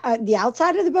the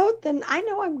outside of the boat, then I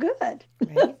know I'm good.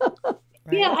 Right.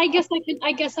 Yeah, I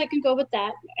guess I can go with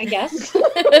that. I guess.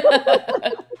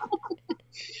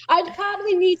 I'd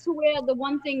probably need to wear the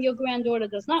one thing your granddaughter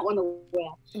does not want to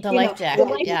wear. The life jacket,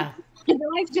 The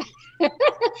life jacket.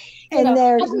 And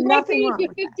there's nothing wrong.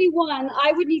 If you're 51,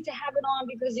 I would need to have it on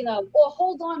because, or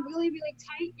hold on really, really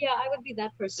tight. Yeah, I would be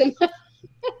that person.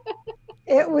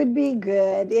 It would be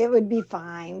good. It would be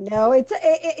fine. No,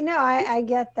 no, I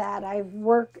get that.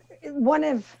 One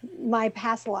of my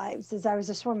past lives is I was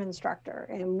a swim instructor,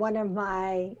 and one of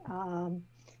my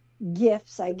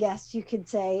gifts, I guess you could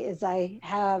say, is I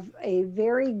have a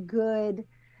very good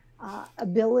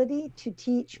ability to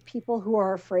teach people who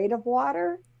are afraid of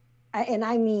water, and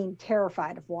I mean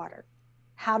terrified of water,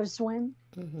 how to swim.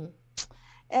 Mm-hmm.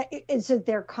 Is that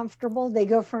they're comfortable. They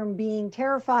go from being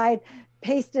terrified,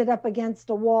 pasted up against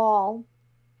a wall,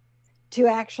 to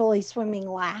actually swimming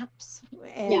laps.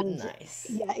 And nice.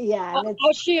 Yeah.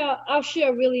 I'll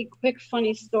share a really quick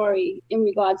funny story in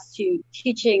regards to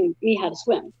teaching me how to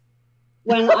swim.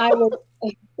 When I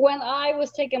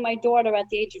was taking my daughter at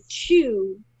the age of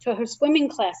 2 to her swimming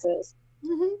classes,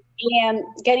 mm-hmm. and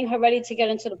getting her ready to get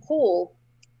into the pool,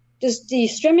 the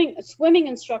swimming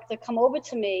instructor come over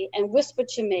to me and whisper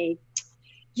to me,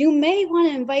 "You may want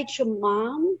to invite your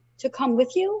mom to come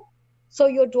with you, so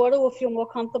your daughter will feel more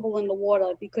comfortable in the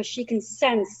water, because she can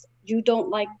sense you don't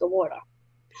like the water."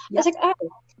 Yep. I was like, oh.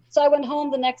 So I went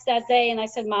home the next that day and I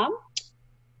said, "Mom,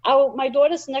 my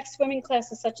daughter's next swimming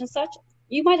class is such and such.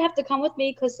 You might have to come with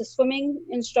me because the swimming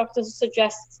instructor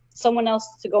suggests someone else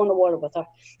to go in the water with her."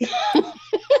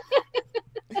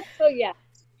 So yeah.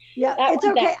 Yeah, it's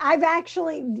okay.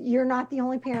 You're not the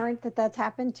only parent that's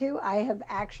happened to. I have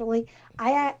actually,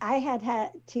 I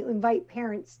had to invite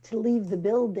parents to leave the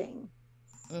building.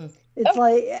 It's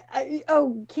like,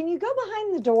 can you go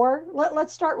behind the door?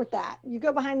 Let's start with that. You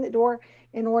go behind the door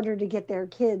in order to get their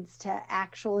kids to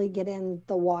actually get in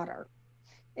the water.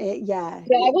 Yeah,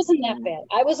 I wasn't that bad.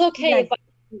 I was okay if I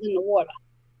was in the water.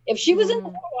 If she was in the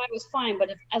water, I was fine. But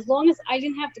as long as I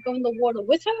didn't have to go in the water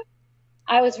with her,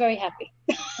 I was very happy.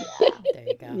 There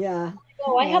you go. Yeah.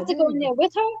 So I have to go in there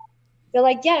with her. They're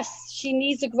like, yes, she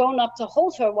needs a grown up to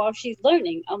hold her while she's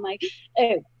learning. I'm like,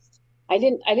 oh, I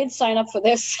didn't sign up for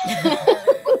this.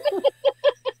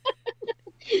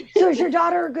 So is your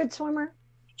daughter a good swimmer?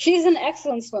 She's an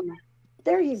excellent swimmer.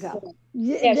 There you go.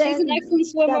 Yeah, she's an excellent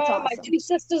swimmer. Awesome. My 2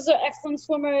 sisters are excellent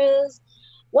swimmers.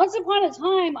 Once upon a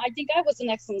time, I think I was an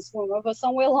excellent swimmer, but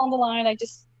somewhere along the line, I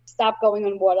just stopped going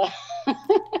in water.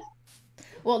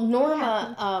 Well,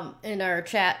 Norma in our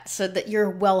chat said that you're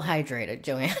well hydrated,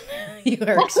 Joanne. You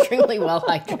are extremely well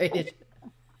hydrated.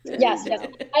 Yes.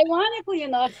 Ironically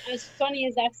enough, as funny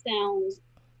as that sounds,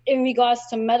 in regards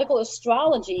to medical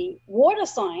astrology, water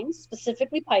signs,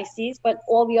 specifically Pisces, but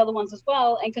all the other ones as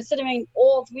well, and considering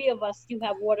all 3 of us do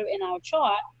have water in our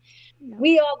chart,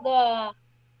 we are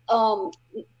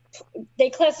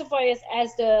they classify us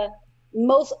as the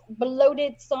most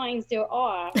bloated signs there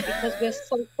are, because we're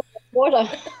so full of water.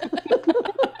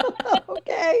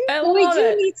 Okay. So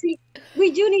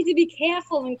we do need to be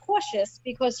careful and cautious,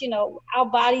 because our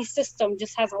body system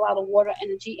just has a lot of water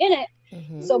energy in it.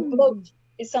 Mm-hmm. So bloat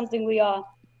is something we have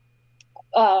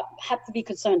to be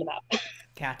concerned about.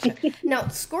 Gotcha. Now,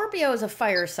 Scorpio is a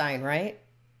fire sign, right?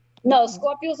 No,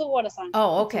 Scorpio is a water sign.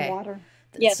 Oh, okay. Water.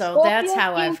 Yes, so Scorpio, that's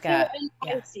how I've got. And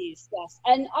Pisces, yes.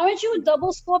 And aren't you a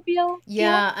double Scorpio?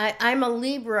 Yeah, I'm a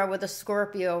Libra with a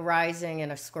Scorpio rising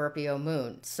and a Scorpio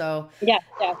moon. So yeah.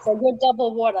 So you're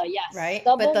double water, yes. Right,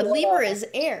 double but the water. Libra is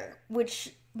air,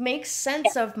 which makes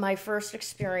sense of my first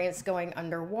experience going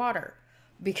underwater,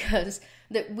 because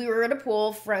we were at a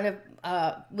pool with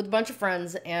a bunch of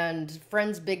friends, and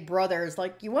friends' big brother's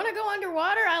like, "You want to go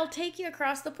underwater? I'll take you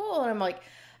across the pool." And I'm like,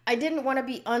 I didn't want to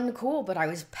be uncool, but I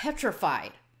was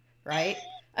petrified, right?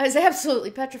 I was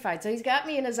absolutely petrified. So he's got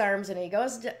me in his arms, and he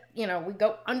goes, we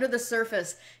go under the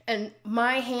surface, and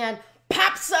my hand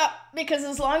pops up, because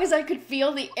as long as I could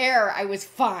feel the air, I was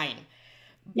fine.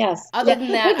 Yes. Other than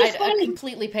that, I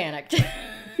completely panicked.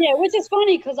 Yeah, which is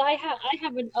funny, because I have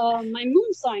my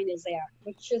moon sign is there,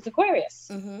 which is Aquarius.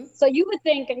 Mm-hmm. So you would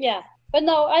think, but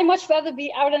no, I'd much rather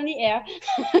be out in the air.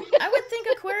 I would think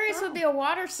Aquarius would be a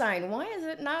water sign. Why is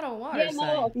it not a water sign?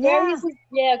 No,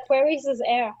 Aquarius is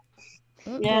air.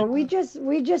 Mm-hmm. Yeah,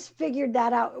 we just figured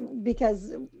that out,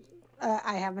 because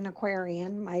I have an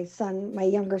Aquarian. My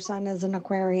younger son is an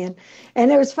Aquarian,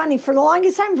 and it was funny. For the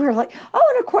longest time, we were like,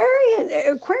 "Oh, an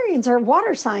Aquarian! Aquarians are a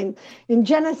water sign." And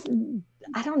Jenna,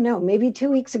 I don't know, maybe 2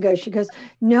 weeks ago, she goes,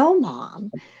 "No,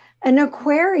 Mom, an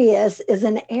Aquarius is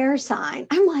an air sign."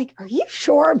 I'm like, "Are you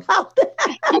sure about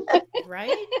that?"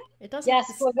 Right? It doesn't.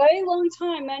 Yes, for a very long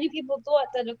time, many people thought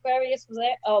that Aquarius was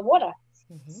water,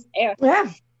 air.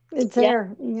 Yeah, it's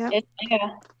air. Yeah, it's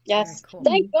air. Yes. Cool.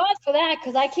 Thank God for that,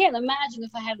 because I can't imagine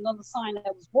if I had another sign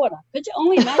that was water. Could you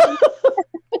only imagine?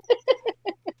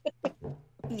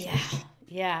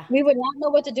 Yeah. We would not know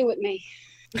what to do with me.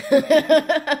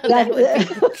 That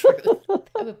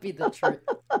would be the truth.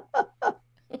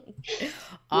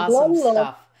 Awesome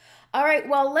stuff. All right.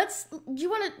 Well, do you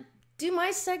want to do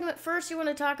my segment first? You want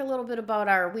to talk a little bit about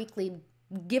our weekly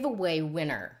giveaway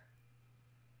winner?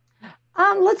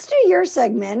 Let's do your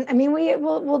segment. I mean,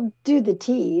 we'll do the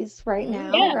teas right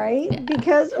now, right? Yeah.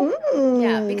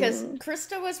 Because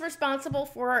Krista was responsible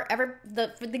for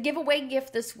the giveaway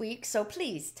gift this week. So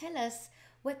please tell us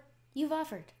what you've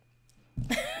offered.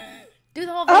 Do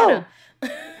the whole Vanna.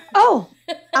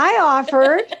 I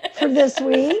offered for this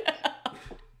week,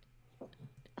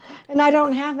 and I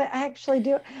don't have it. I actually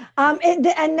do.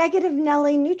 A negative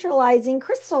Nelly neutralizing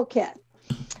crystal kit,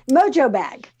 Mojo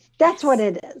bag. That's what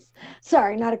it is.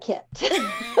 Sorry, not a kit.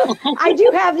 I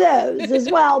do have those as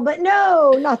well, but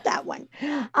no, not that one.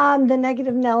 The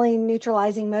negative Nelly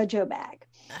neutralizing Mojo bag.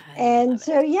 And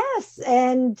so, yes.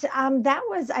 And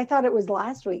I thought it was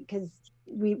last week because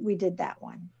we did that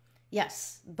one.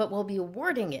 Yes, but we'll be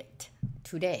awarding it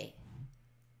today.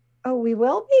 Oh, we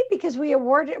will be because we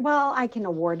awarded. Well, I can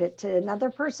award it to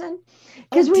another person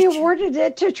because we awarded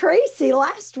it to Tracy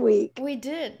last week. We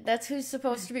did. That's who's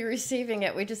supposed to be receiving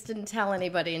it. We just didn't tell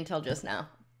anybody until just now.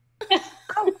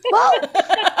 Well,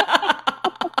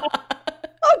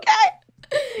 okay.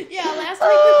 Yeah, last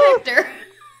week we picked her.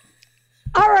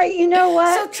 All right, you know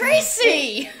what? So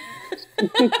Tracy,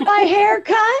 my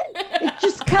haircut, it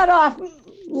just cut off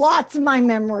lots of my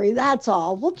memory. That's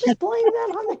all. We'll just blame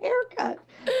that on the haircut.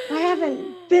 I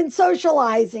haven't been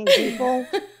socializing, people.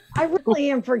 I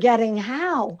really am forgetting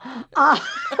how.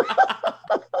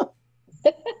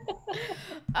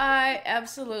 I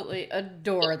absolutely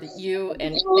adore you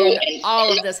and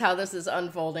all of this, how this is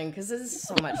unfolding, because this is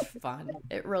so much fun.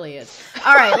 It really is.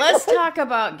 All right, let's talk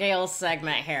about Gayle's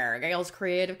segment here. Gayle's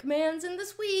creative commands. And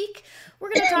this week,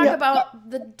 we're going to talk about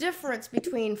the difference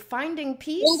between finding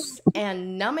peace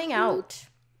and numbing out.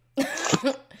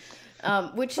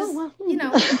 Which is,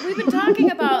 we've been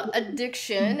talking about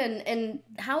addiction and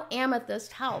how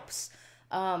Amethyst helps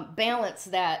balance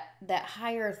that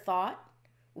higher thought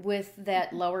with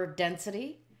that lower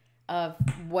density of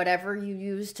whatever you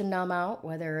use to numb out,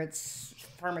 whether it's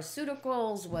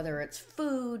pharmaceuticals, whether it's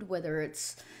food, whether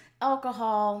it's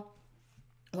alcohol,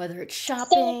 whether it's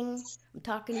shopping. I'm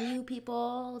talking to you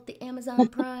people at the Amazon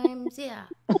Primes. Yeah.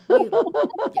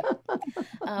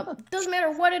 Doesn't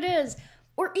matter what it is.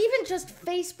 Or even just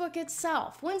Facebook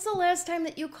itself. When's the last time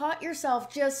that you caught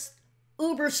yourself just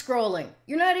Uber scrolling?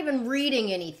 You're not even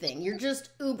reading anything. You're just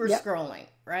Uber scrolling,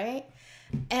 right?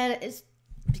 And it's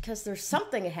because there's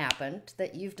something happened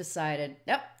that you've decided,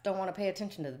 nope, don't want to pay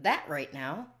attention to that right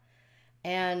now.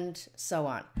 And so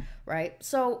on, right?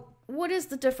 So what is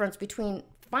the difference between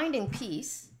finding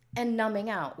peace and numbing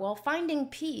out? Well, finding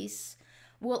peace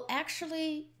will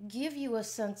actually give you a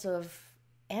sense of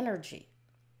energy.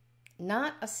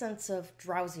 Not a sense of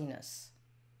drowsiness,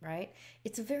 right?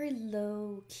 It's a very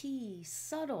low-key,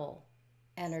 subtle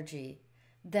energy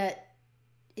that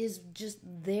is just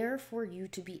there for you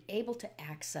to be able to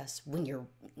access when you're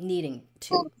needing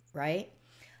to, right?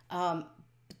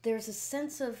 There's a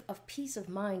sense of peace of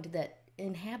mind that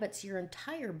inhabits your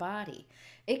entire body.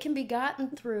 It can be gotten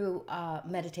through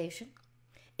meditation.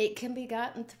 It can be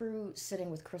gotten through sitting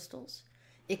with crystals.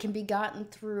 It can be gotten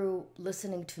through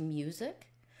listening to music.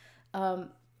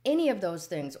 Any of those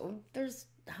things.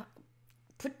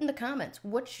 Put in the comments,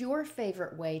 what's your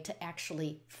favorite way to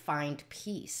actually find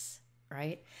peace,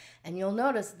 right? And you'll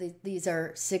notice these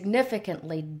are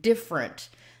significantly different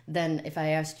than if I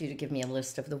asked you to give me a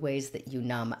list of the ways that you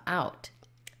numb out,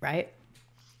 right?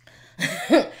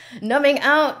 Numbing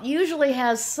out usually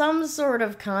has some sort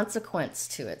of consequence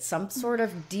to it, some sort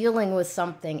of dealing with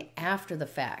something after the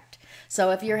fact.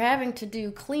 So if you're having to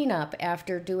do cleanup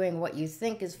after doing what you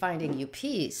think is finding you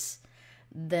peace,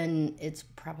 then it's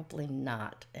probably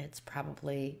not. It's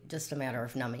probably just a matter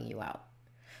of numbing you out.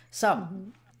 So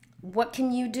what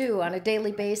can you do on a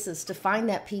daily basis to find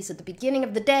that peace at the beginning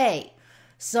of the day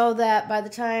so that by the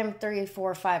time 3,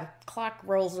 4, 5 o'clock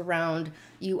rolls around,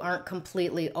 you aren't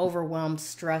completely overwhelmed,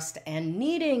 stressed, and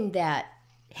needing that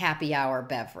happy hour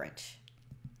beverage,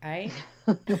 right?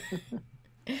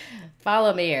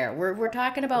 Follow me here. We're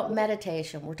talking about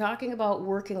meditation. We're talking about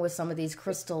working with some of these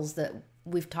crystals that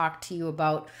we've talked to you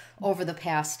about over the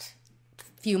past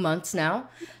few months now,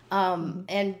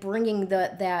 and bringing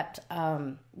that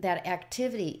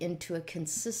activity into a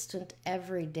consistent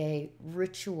everyday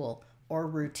ritual or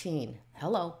routine.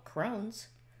 Hello, Crones.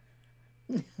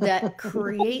 That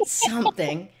creates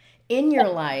something in your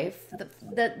life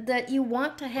that you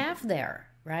want to have there,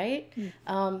 right?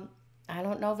 I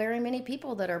don't know very many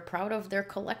people that are proud of their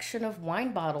collection of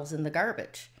wine bottles in the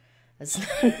garbage.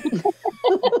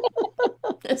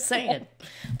 Just saying.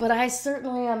 But I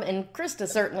certainly am, and Krista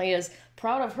certainly is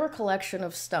proud of her collection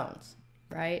of stones,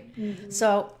 right? Mm-hmm.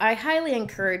 So I highly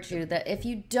encourage you that if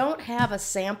you don't have a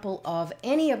sample of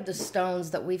any of the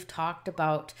stones that we've talked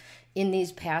about in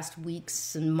these past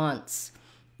weeks and months,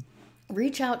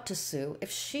 reach out to Sue.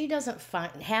 If she doesn't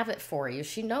have it for you,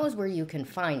 she knows where you can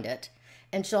find it,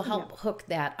 and she'll help hook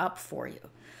that up for you.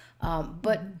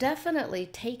 But definitely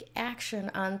take action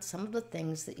on some of the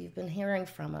things that you've been hearing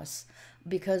from us,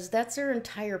 because that's our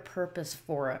entire purpose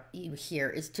for you here,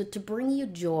 is to bring you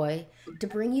joy, to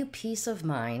bring you peace of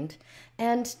mind,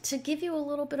 and to give you a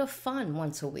little bit of fun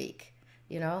once a week.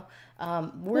 You know,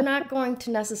 we're not going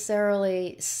to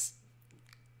necessarily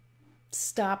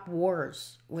stop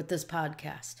wars with this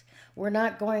podcast. We're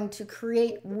not going to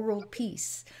create world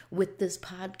peace with this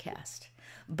podcast.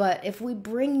 But if we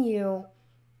bring you,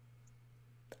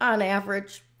 on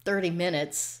average, 30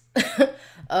 minutes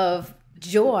of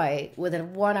joy with a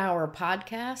 1 hour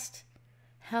podcast,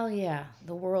 hell yeah,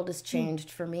 the world has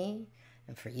changed for me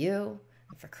and for you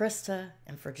and for Krista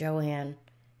and for Joanne,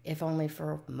 if only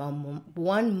for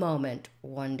one moment,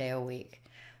 1 day a week.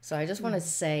 So I just want to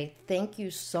say thank you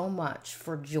so much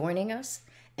for joining us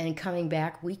and coming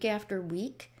back week after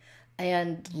week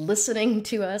and listening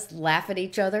to us laugh at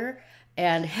each other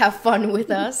and have fun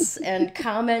with us and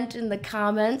comment in the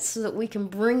comments so that we can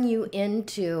bring you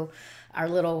into our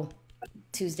little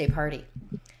Tuesday party.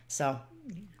 So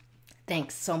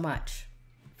thanks so much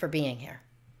for being here.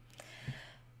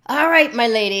 All right, my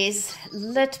ladies,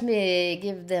 let me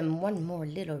give them one more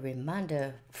little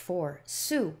reminder for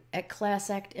Sue at Class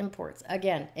Act Imports.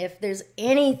 Again, if there's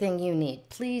anything you need,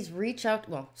 please reach out,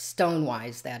 well,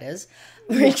 stone-wise, that is,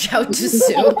 reach out to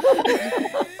Sue.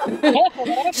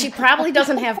 She probably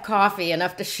doesn't have coffee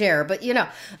enough to share, but you know,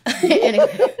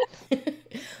 anyway.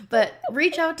 But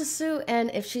reach out to Sue,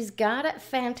 and if she's got it,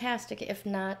 fantastic. If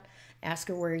not, ask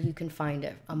her where you can find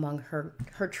it among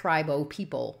her tribe of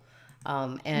people.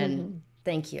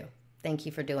 Thank you. Thank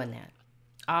you for doing that.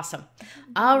 Awesome.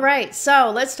 All right.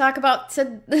 So let's talk about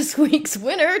this week's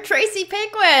winner, Tracy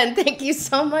Paquin. Thank you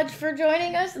so much for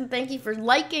joining us, and thank you for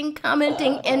liking,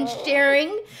 commenting, and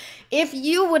sharing. If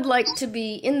you would like to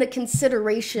be in the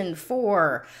consideration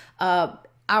for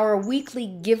our weekly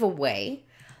giveaway,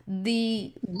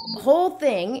 the whole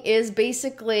thing is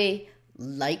basically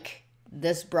like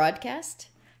this broadcast,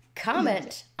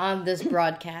 comment on this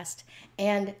broadcast,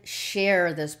 and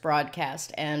share this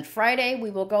broadcast. And Friday,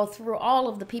 we will go through all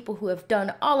of the people who have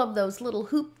done all of those little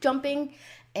hoop jumping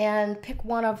and pick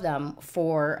one of them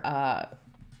for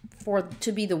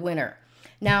to be the winner.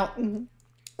 Now,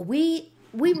 we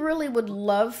really would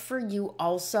love for you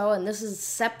also, and this is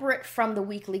separate from the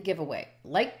weekly giveaway.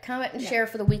 Like, comment, and share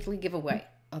for the weekly giveaway,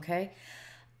 okay?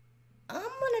 I'm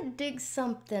going to dig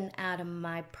something out of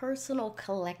my personal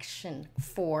collection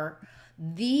for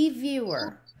the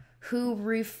viewer who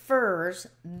refers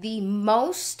the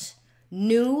most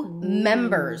new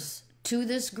members to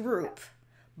this group.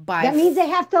 That means they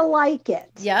have to like it.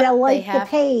 Yep, they'll like the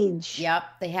page. Yep,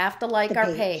 they have to like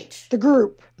our page. The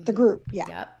group, yeah.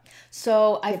 Yep.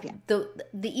 So the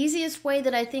easiest way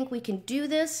that I think we can do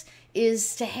this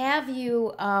is to have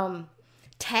you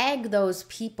tag those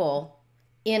people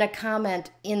in a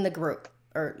comment in the group,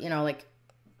 or like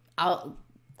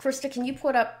Krista, can you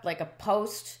put up like a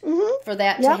post for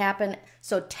that to happen?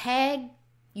 So tag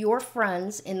your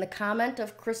friends in the comment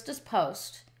of Krista's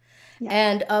post. Yep.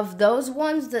 And of those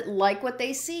ones that like what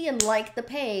they see and like the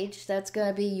page, that's going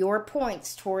to be your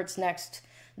points towards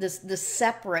this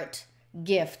separate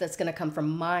gift that's going to come from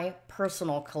my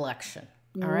personal collection.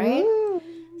 All right?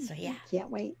 So yeah. Can't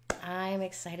wait. I'm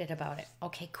excited about it.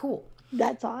 Okay, cool.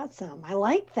 That's awesome. I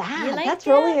like that. Like That's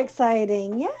that? really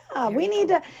exciting. Yeah, we need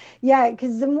to,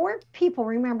 because the more people,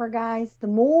 remember guys, the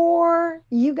more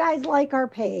you guys like our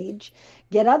page,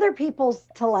 get other people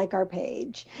to like our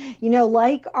page,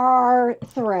 like our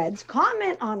threads,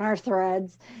 comment on our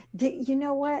threads. You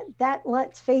know what? That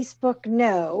lets Facebook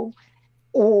know,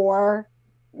 or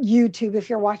YouTube, if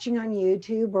you're watching on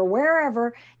YouTube or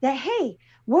wherever, that, hey,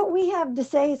 what we have to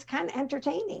say is kind of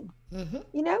entertaining.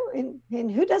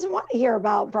 And who doesn't want to hear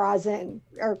about bras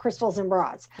or crystals and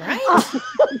bras? Right.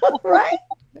 Right?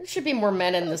 There should be more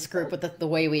men in this group with the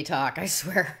way we talk, I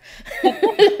swear.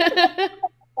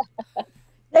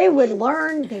 They would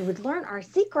learn our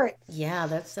secrets. Yeah,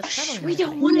 that's probably we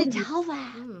don't want to tell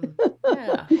that.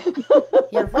 Yeah.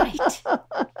 You're right.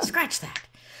 Scratch that.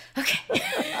 Okay.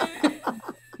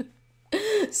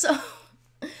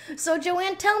 So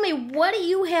Joanne, tell me, what do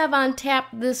you have on tap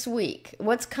this week?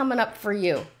 What's coming up for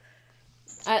you?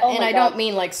 And I don't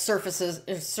mean like surfaces,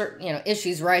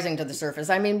 issues rising to the surface.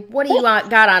 I mean, what do you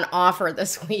got on offer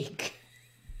this week?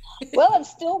 Well, I'm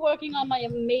still working on my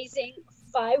amazing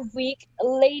 5-week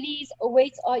Ladies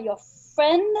Weights Are Your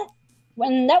Friend.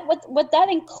 What that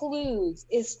includes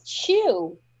is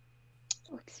 2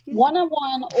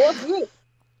 one-on-one or group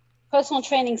personal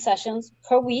training sessions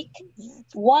per week,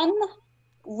 1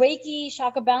 Reiki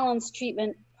chakra balance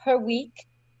treatment per week,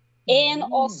 and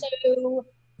also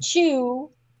 2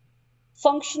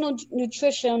 functional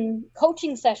nutrition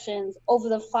coaching sessions over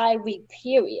the 5-week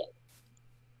period.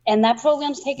 And that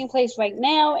program's taking place right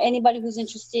now. Anybody who's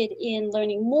interested in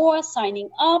learning more,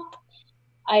 signing up,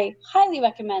 I highly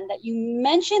recommend that you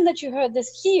mention that you heard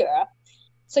this here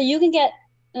so you can get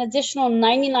an additional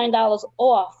 $99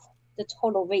 off the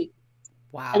total rate.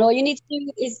 Wow. And all you need to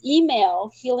do is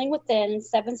email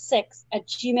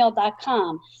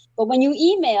healingwithin76@gmail.com. But when you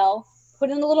email, put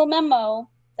in a little memo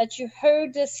that you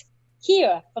heard this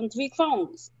here from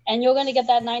 3Crones, and you're going to get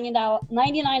that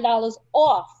 $99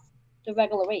 off the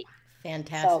regular rate.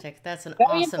 Fantastic. So, that's an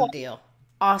awesome important deal.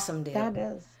 Awesome deal. That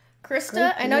is.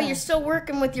 Krista, I know you're still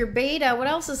working with your beta. What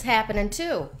else is happening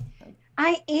too?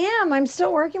 I am. I'm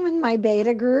still working with my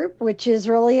beta group, which is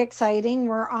really exciting.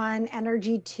 We're on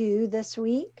Energy 2 this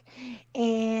week.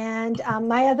 And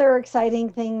my other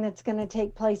exciting thing that's going to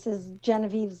take place is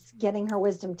Genevieve's getting her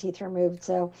wisdom teeth removed.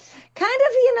 So kind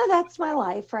of, that's my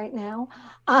life right now.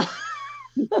 I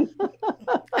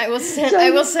will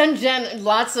send Jen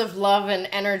lots of love and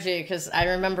energy because I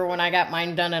remember when I got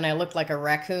mine done and I looked like a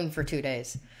raccoon for 2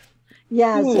 days.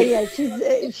 Yeah, so yeah, she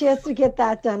has to get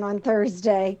that done on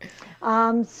Thursday.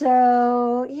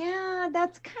 So yeah,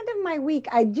 that's kind of my week.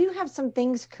 I do have some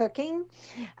things cooking,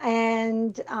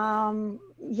 and I'm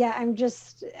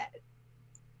just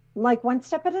like one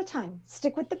step at a time.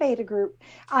 Stick with the beta group.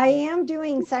 I am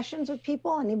doing sessions with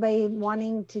people. Anybody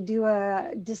wanting to do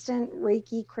a distant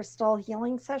Reiki crystal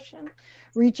healing session,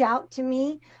 reach out to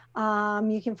me.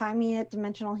 You can find me at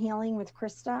Dimensional Healing with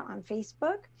Krista on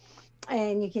Facebook.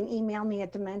 And you can email me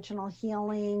at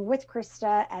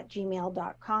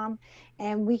dimensionalhealingwithkrista@gmail.com,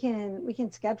 and we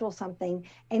can schedule something.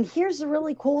 And here's the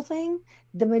really cool thing.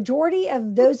 The majority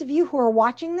of those of you who are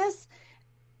watching this,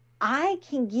 I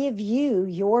can give you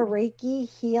your Reiki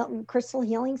crystal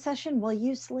healing session while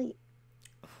you sleep.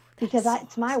 Because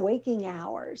it's my waking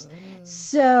hours.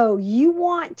 So you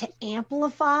want to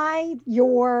amplify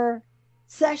your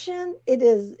session.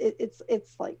 It's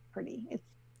like pretty,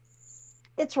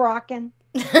 it's rocking.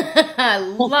 I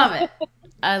love it.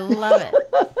 I love it.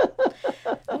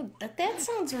 Oh, that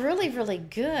sounds really, really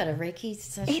good. A Reiki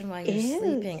session while you're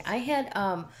sleeping. I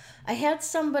had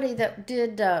somebody that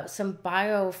did some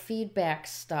biofeedback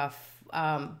stuff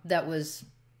that was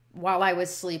while I was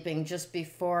sleeping, just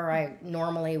before I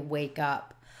normally wake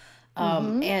up.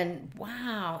 And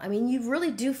wow, I mean, you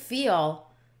really do feel,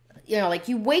 like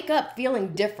you wake up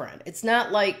feeling different. It's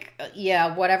not like,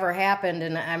 whatever happened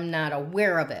and I'm not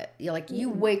aware of it. You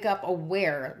wake up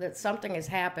aware that something has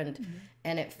happened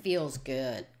and it feels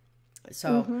good.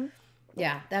 So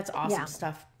yeah, that's awesome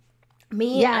stuff.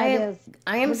 Me, I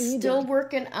am still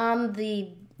working on the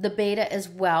beta as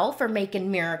well for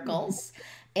Making Miracles.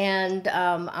 And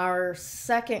our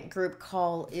second group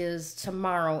call is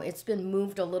tomorrow. It's been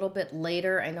moved a little bit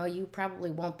later. I know you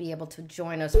probably won't be able to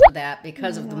join us for that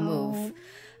because of the move.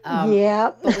 But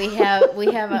we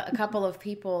have a couple of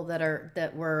people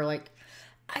that were like,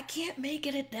 I can't make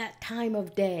it at that time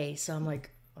of day. So I'm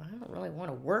like, I don't really want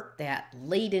to work that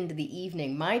late into the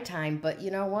evening, my time, but you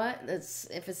know what?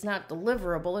 If it's not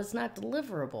deliverable, it's not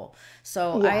deliverable.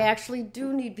 So I actually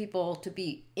do need people to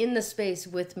be in the space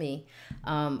with me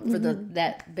for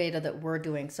that beta that we're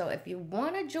doing. So if you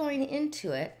want to join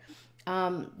into it,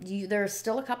 there's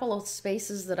still a couple of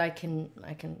spaces that I can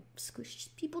squish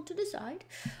people to the side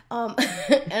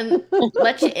and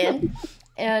let you in.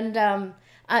 And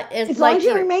as long as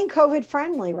you remain COVID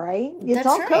friendly, right? It's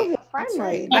all right. COVID friendly.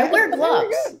 Right. I wear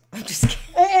gloves. I'm just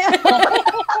kidding.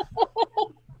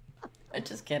 I'm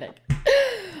just kidding.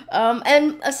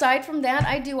 And aside from that,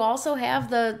 I do also have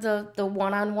the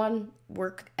one-on-one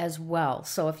work as well.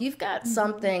 So if you've got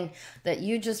something that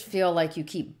you just feel like you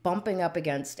keep bumping up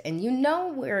against and you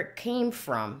know where it came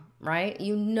from, right?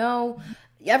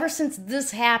 Ever since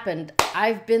this happened,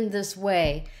 I've been this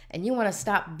way, and you want to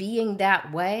stop being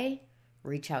that way,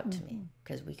 reach out to me,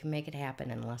 because we can make it happen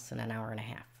in less than an hour and a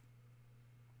half.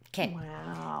 Okay.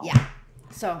 Wow. Yeah.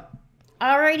 So,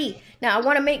 alrighty. Now, I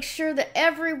want to make sure that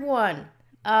everyone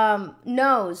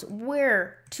knows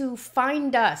where to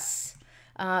find us.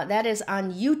 That is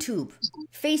on YouTube,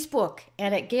 Facebook,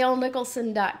 and at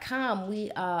GayleNicholson.com.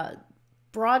 We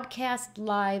broadcast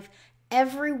live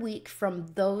every week from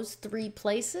those 3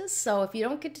 places. So if you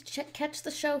don't get to catch the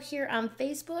show here on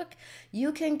Facebook,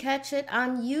 you can catch it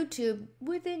on YouTube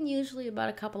within usually about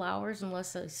a couple hours,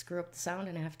 unless I screw up the sound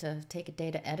and I have to take a day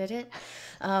to edit it.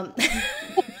 But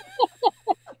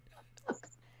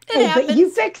you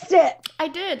fixed it. I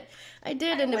did,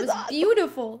 and it was awesome.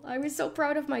 Beautiful. I was so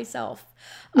proud of myself.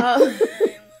 But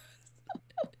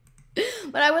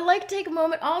I would like to take a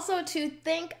moment also to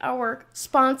thank our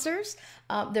sponsors.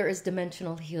 There is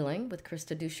Dimensional Healing with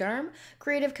Krista Ducharme,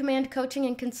 Creative Command Coaching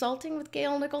and Consulting with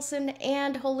Gayle Nicholson,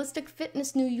 and Wholistic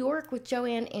Fitness New York with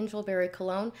Joanne Angel Barry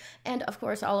Colon. And of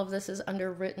course, all of this is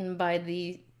underwritten by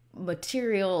the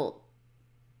material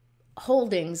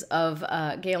holdings of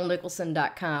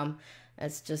GayleNicholson.com.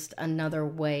 That's just another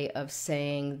way of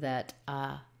saying that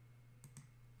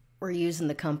we're using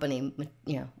the company,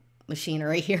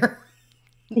 machinery here.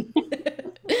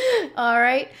 All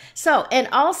right. So, and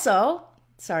also,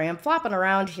 sorry, I'm flopping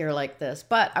around here like this,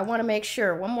 but I want to make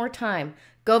sure one more time,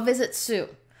 go visit Sue.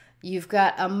 You've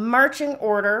got a marching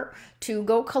order to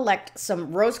go collect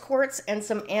some rose quartz and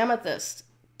some amethyst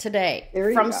today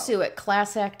from Sue at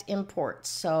Class Act Imports.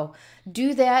 So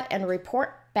do that and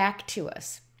report back to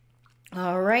us.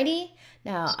 All righty.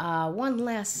 Now, one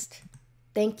last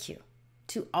thank you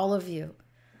to all of you,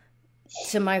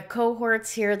 to my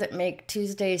cohorts here that make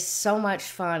Tuesdays so much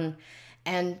fun,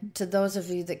 and to those of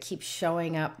you that keep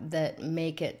showing up that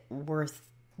make it worth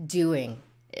doing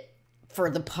for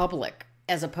the public,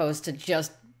 as opposed to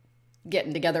just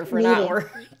getting together for an hour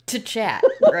to chat,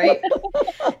 right?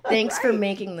 Thanks for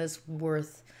making this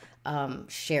worth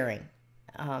sharing.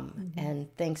 And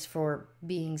thanks for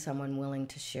being someone willing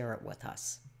to share it with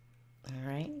us. All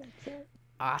right. That's it.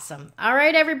 Awesome. All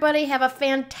right, everybody. Have a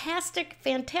fantastic,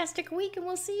 fantastic week, and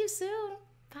we'll see you soon.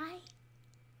 Bye.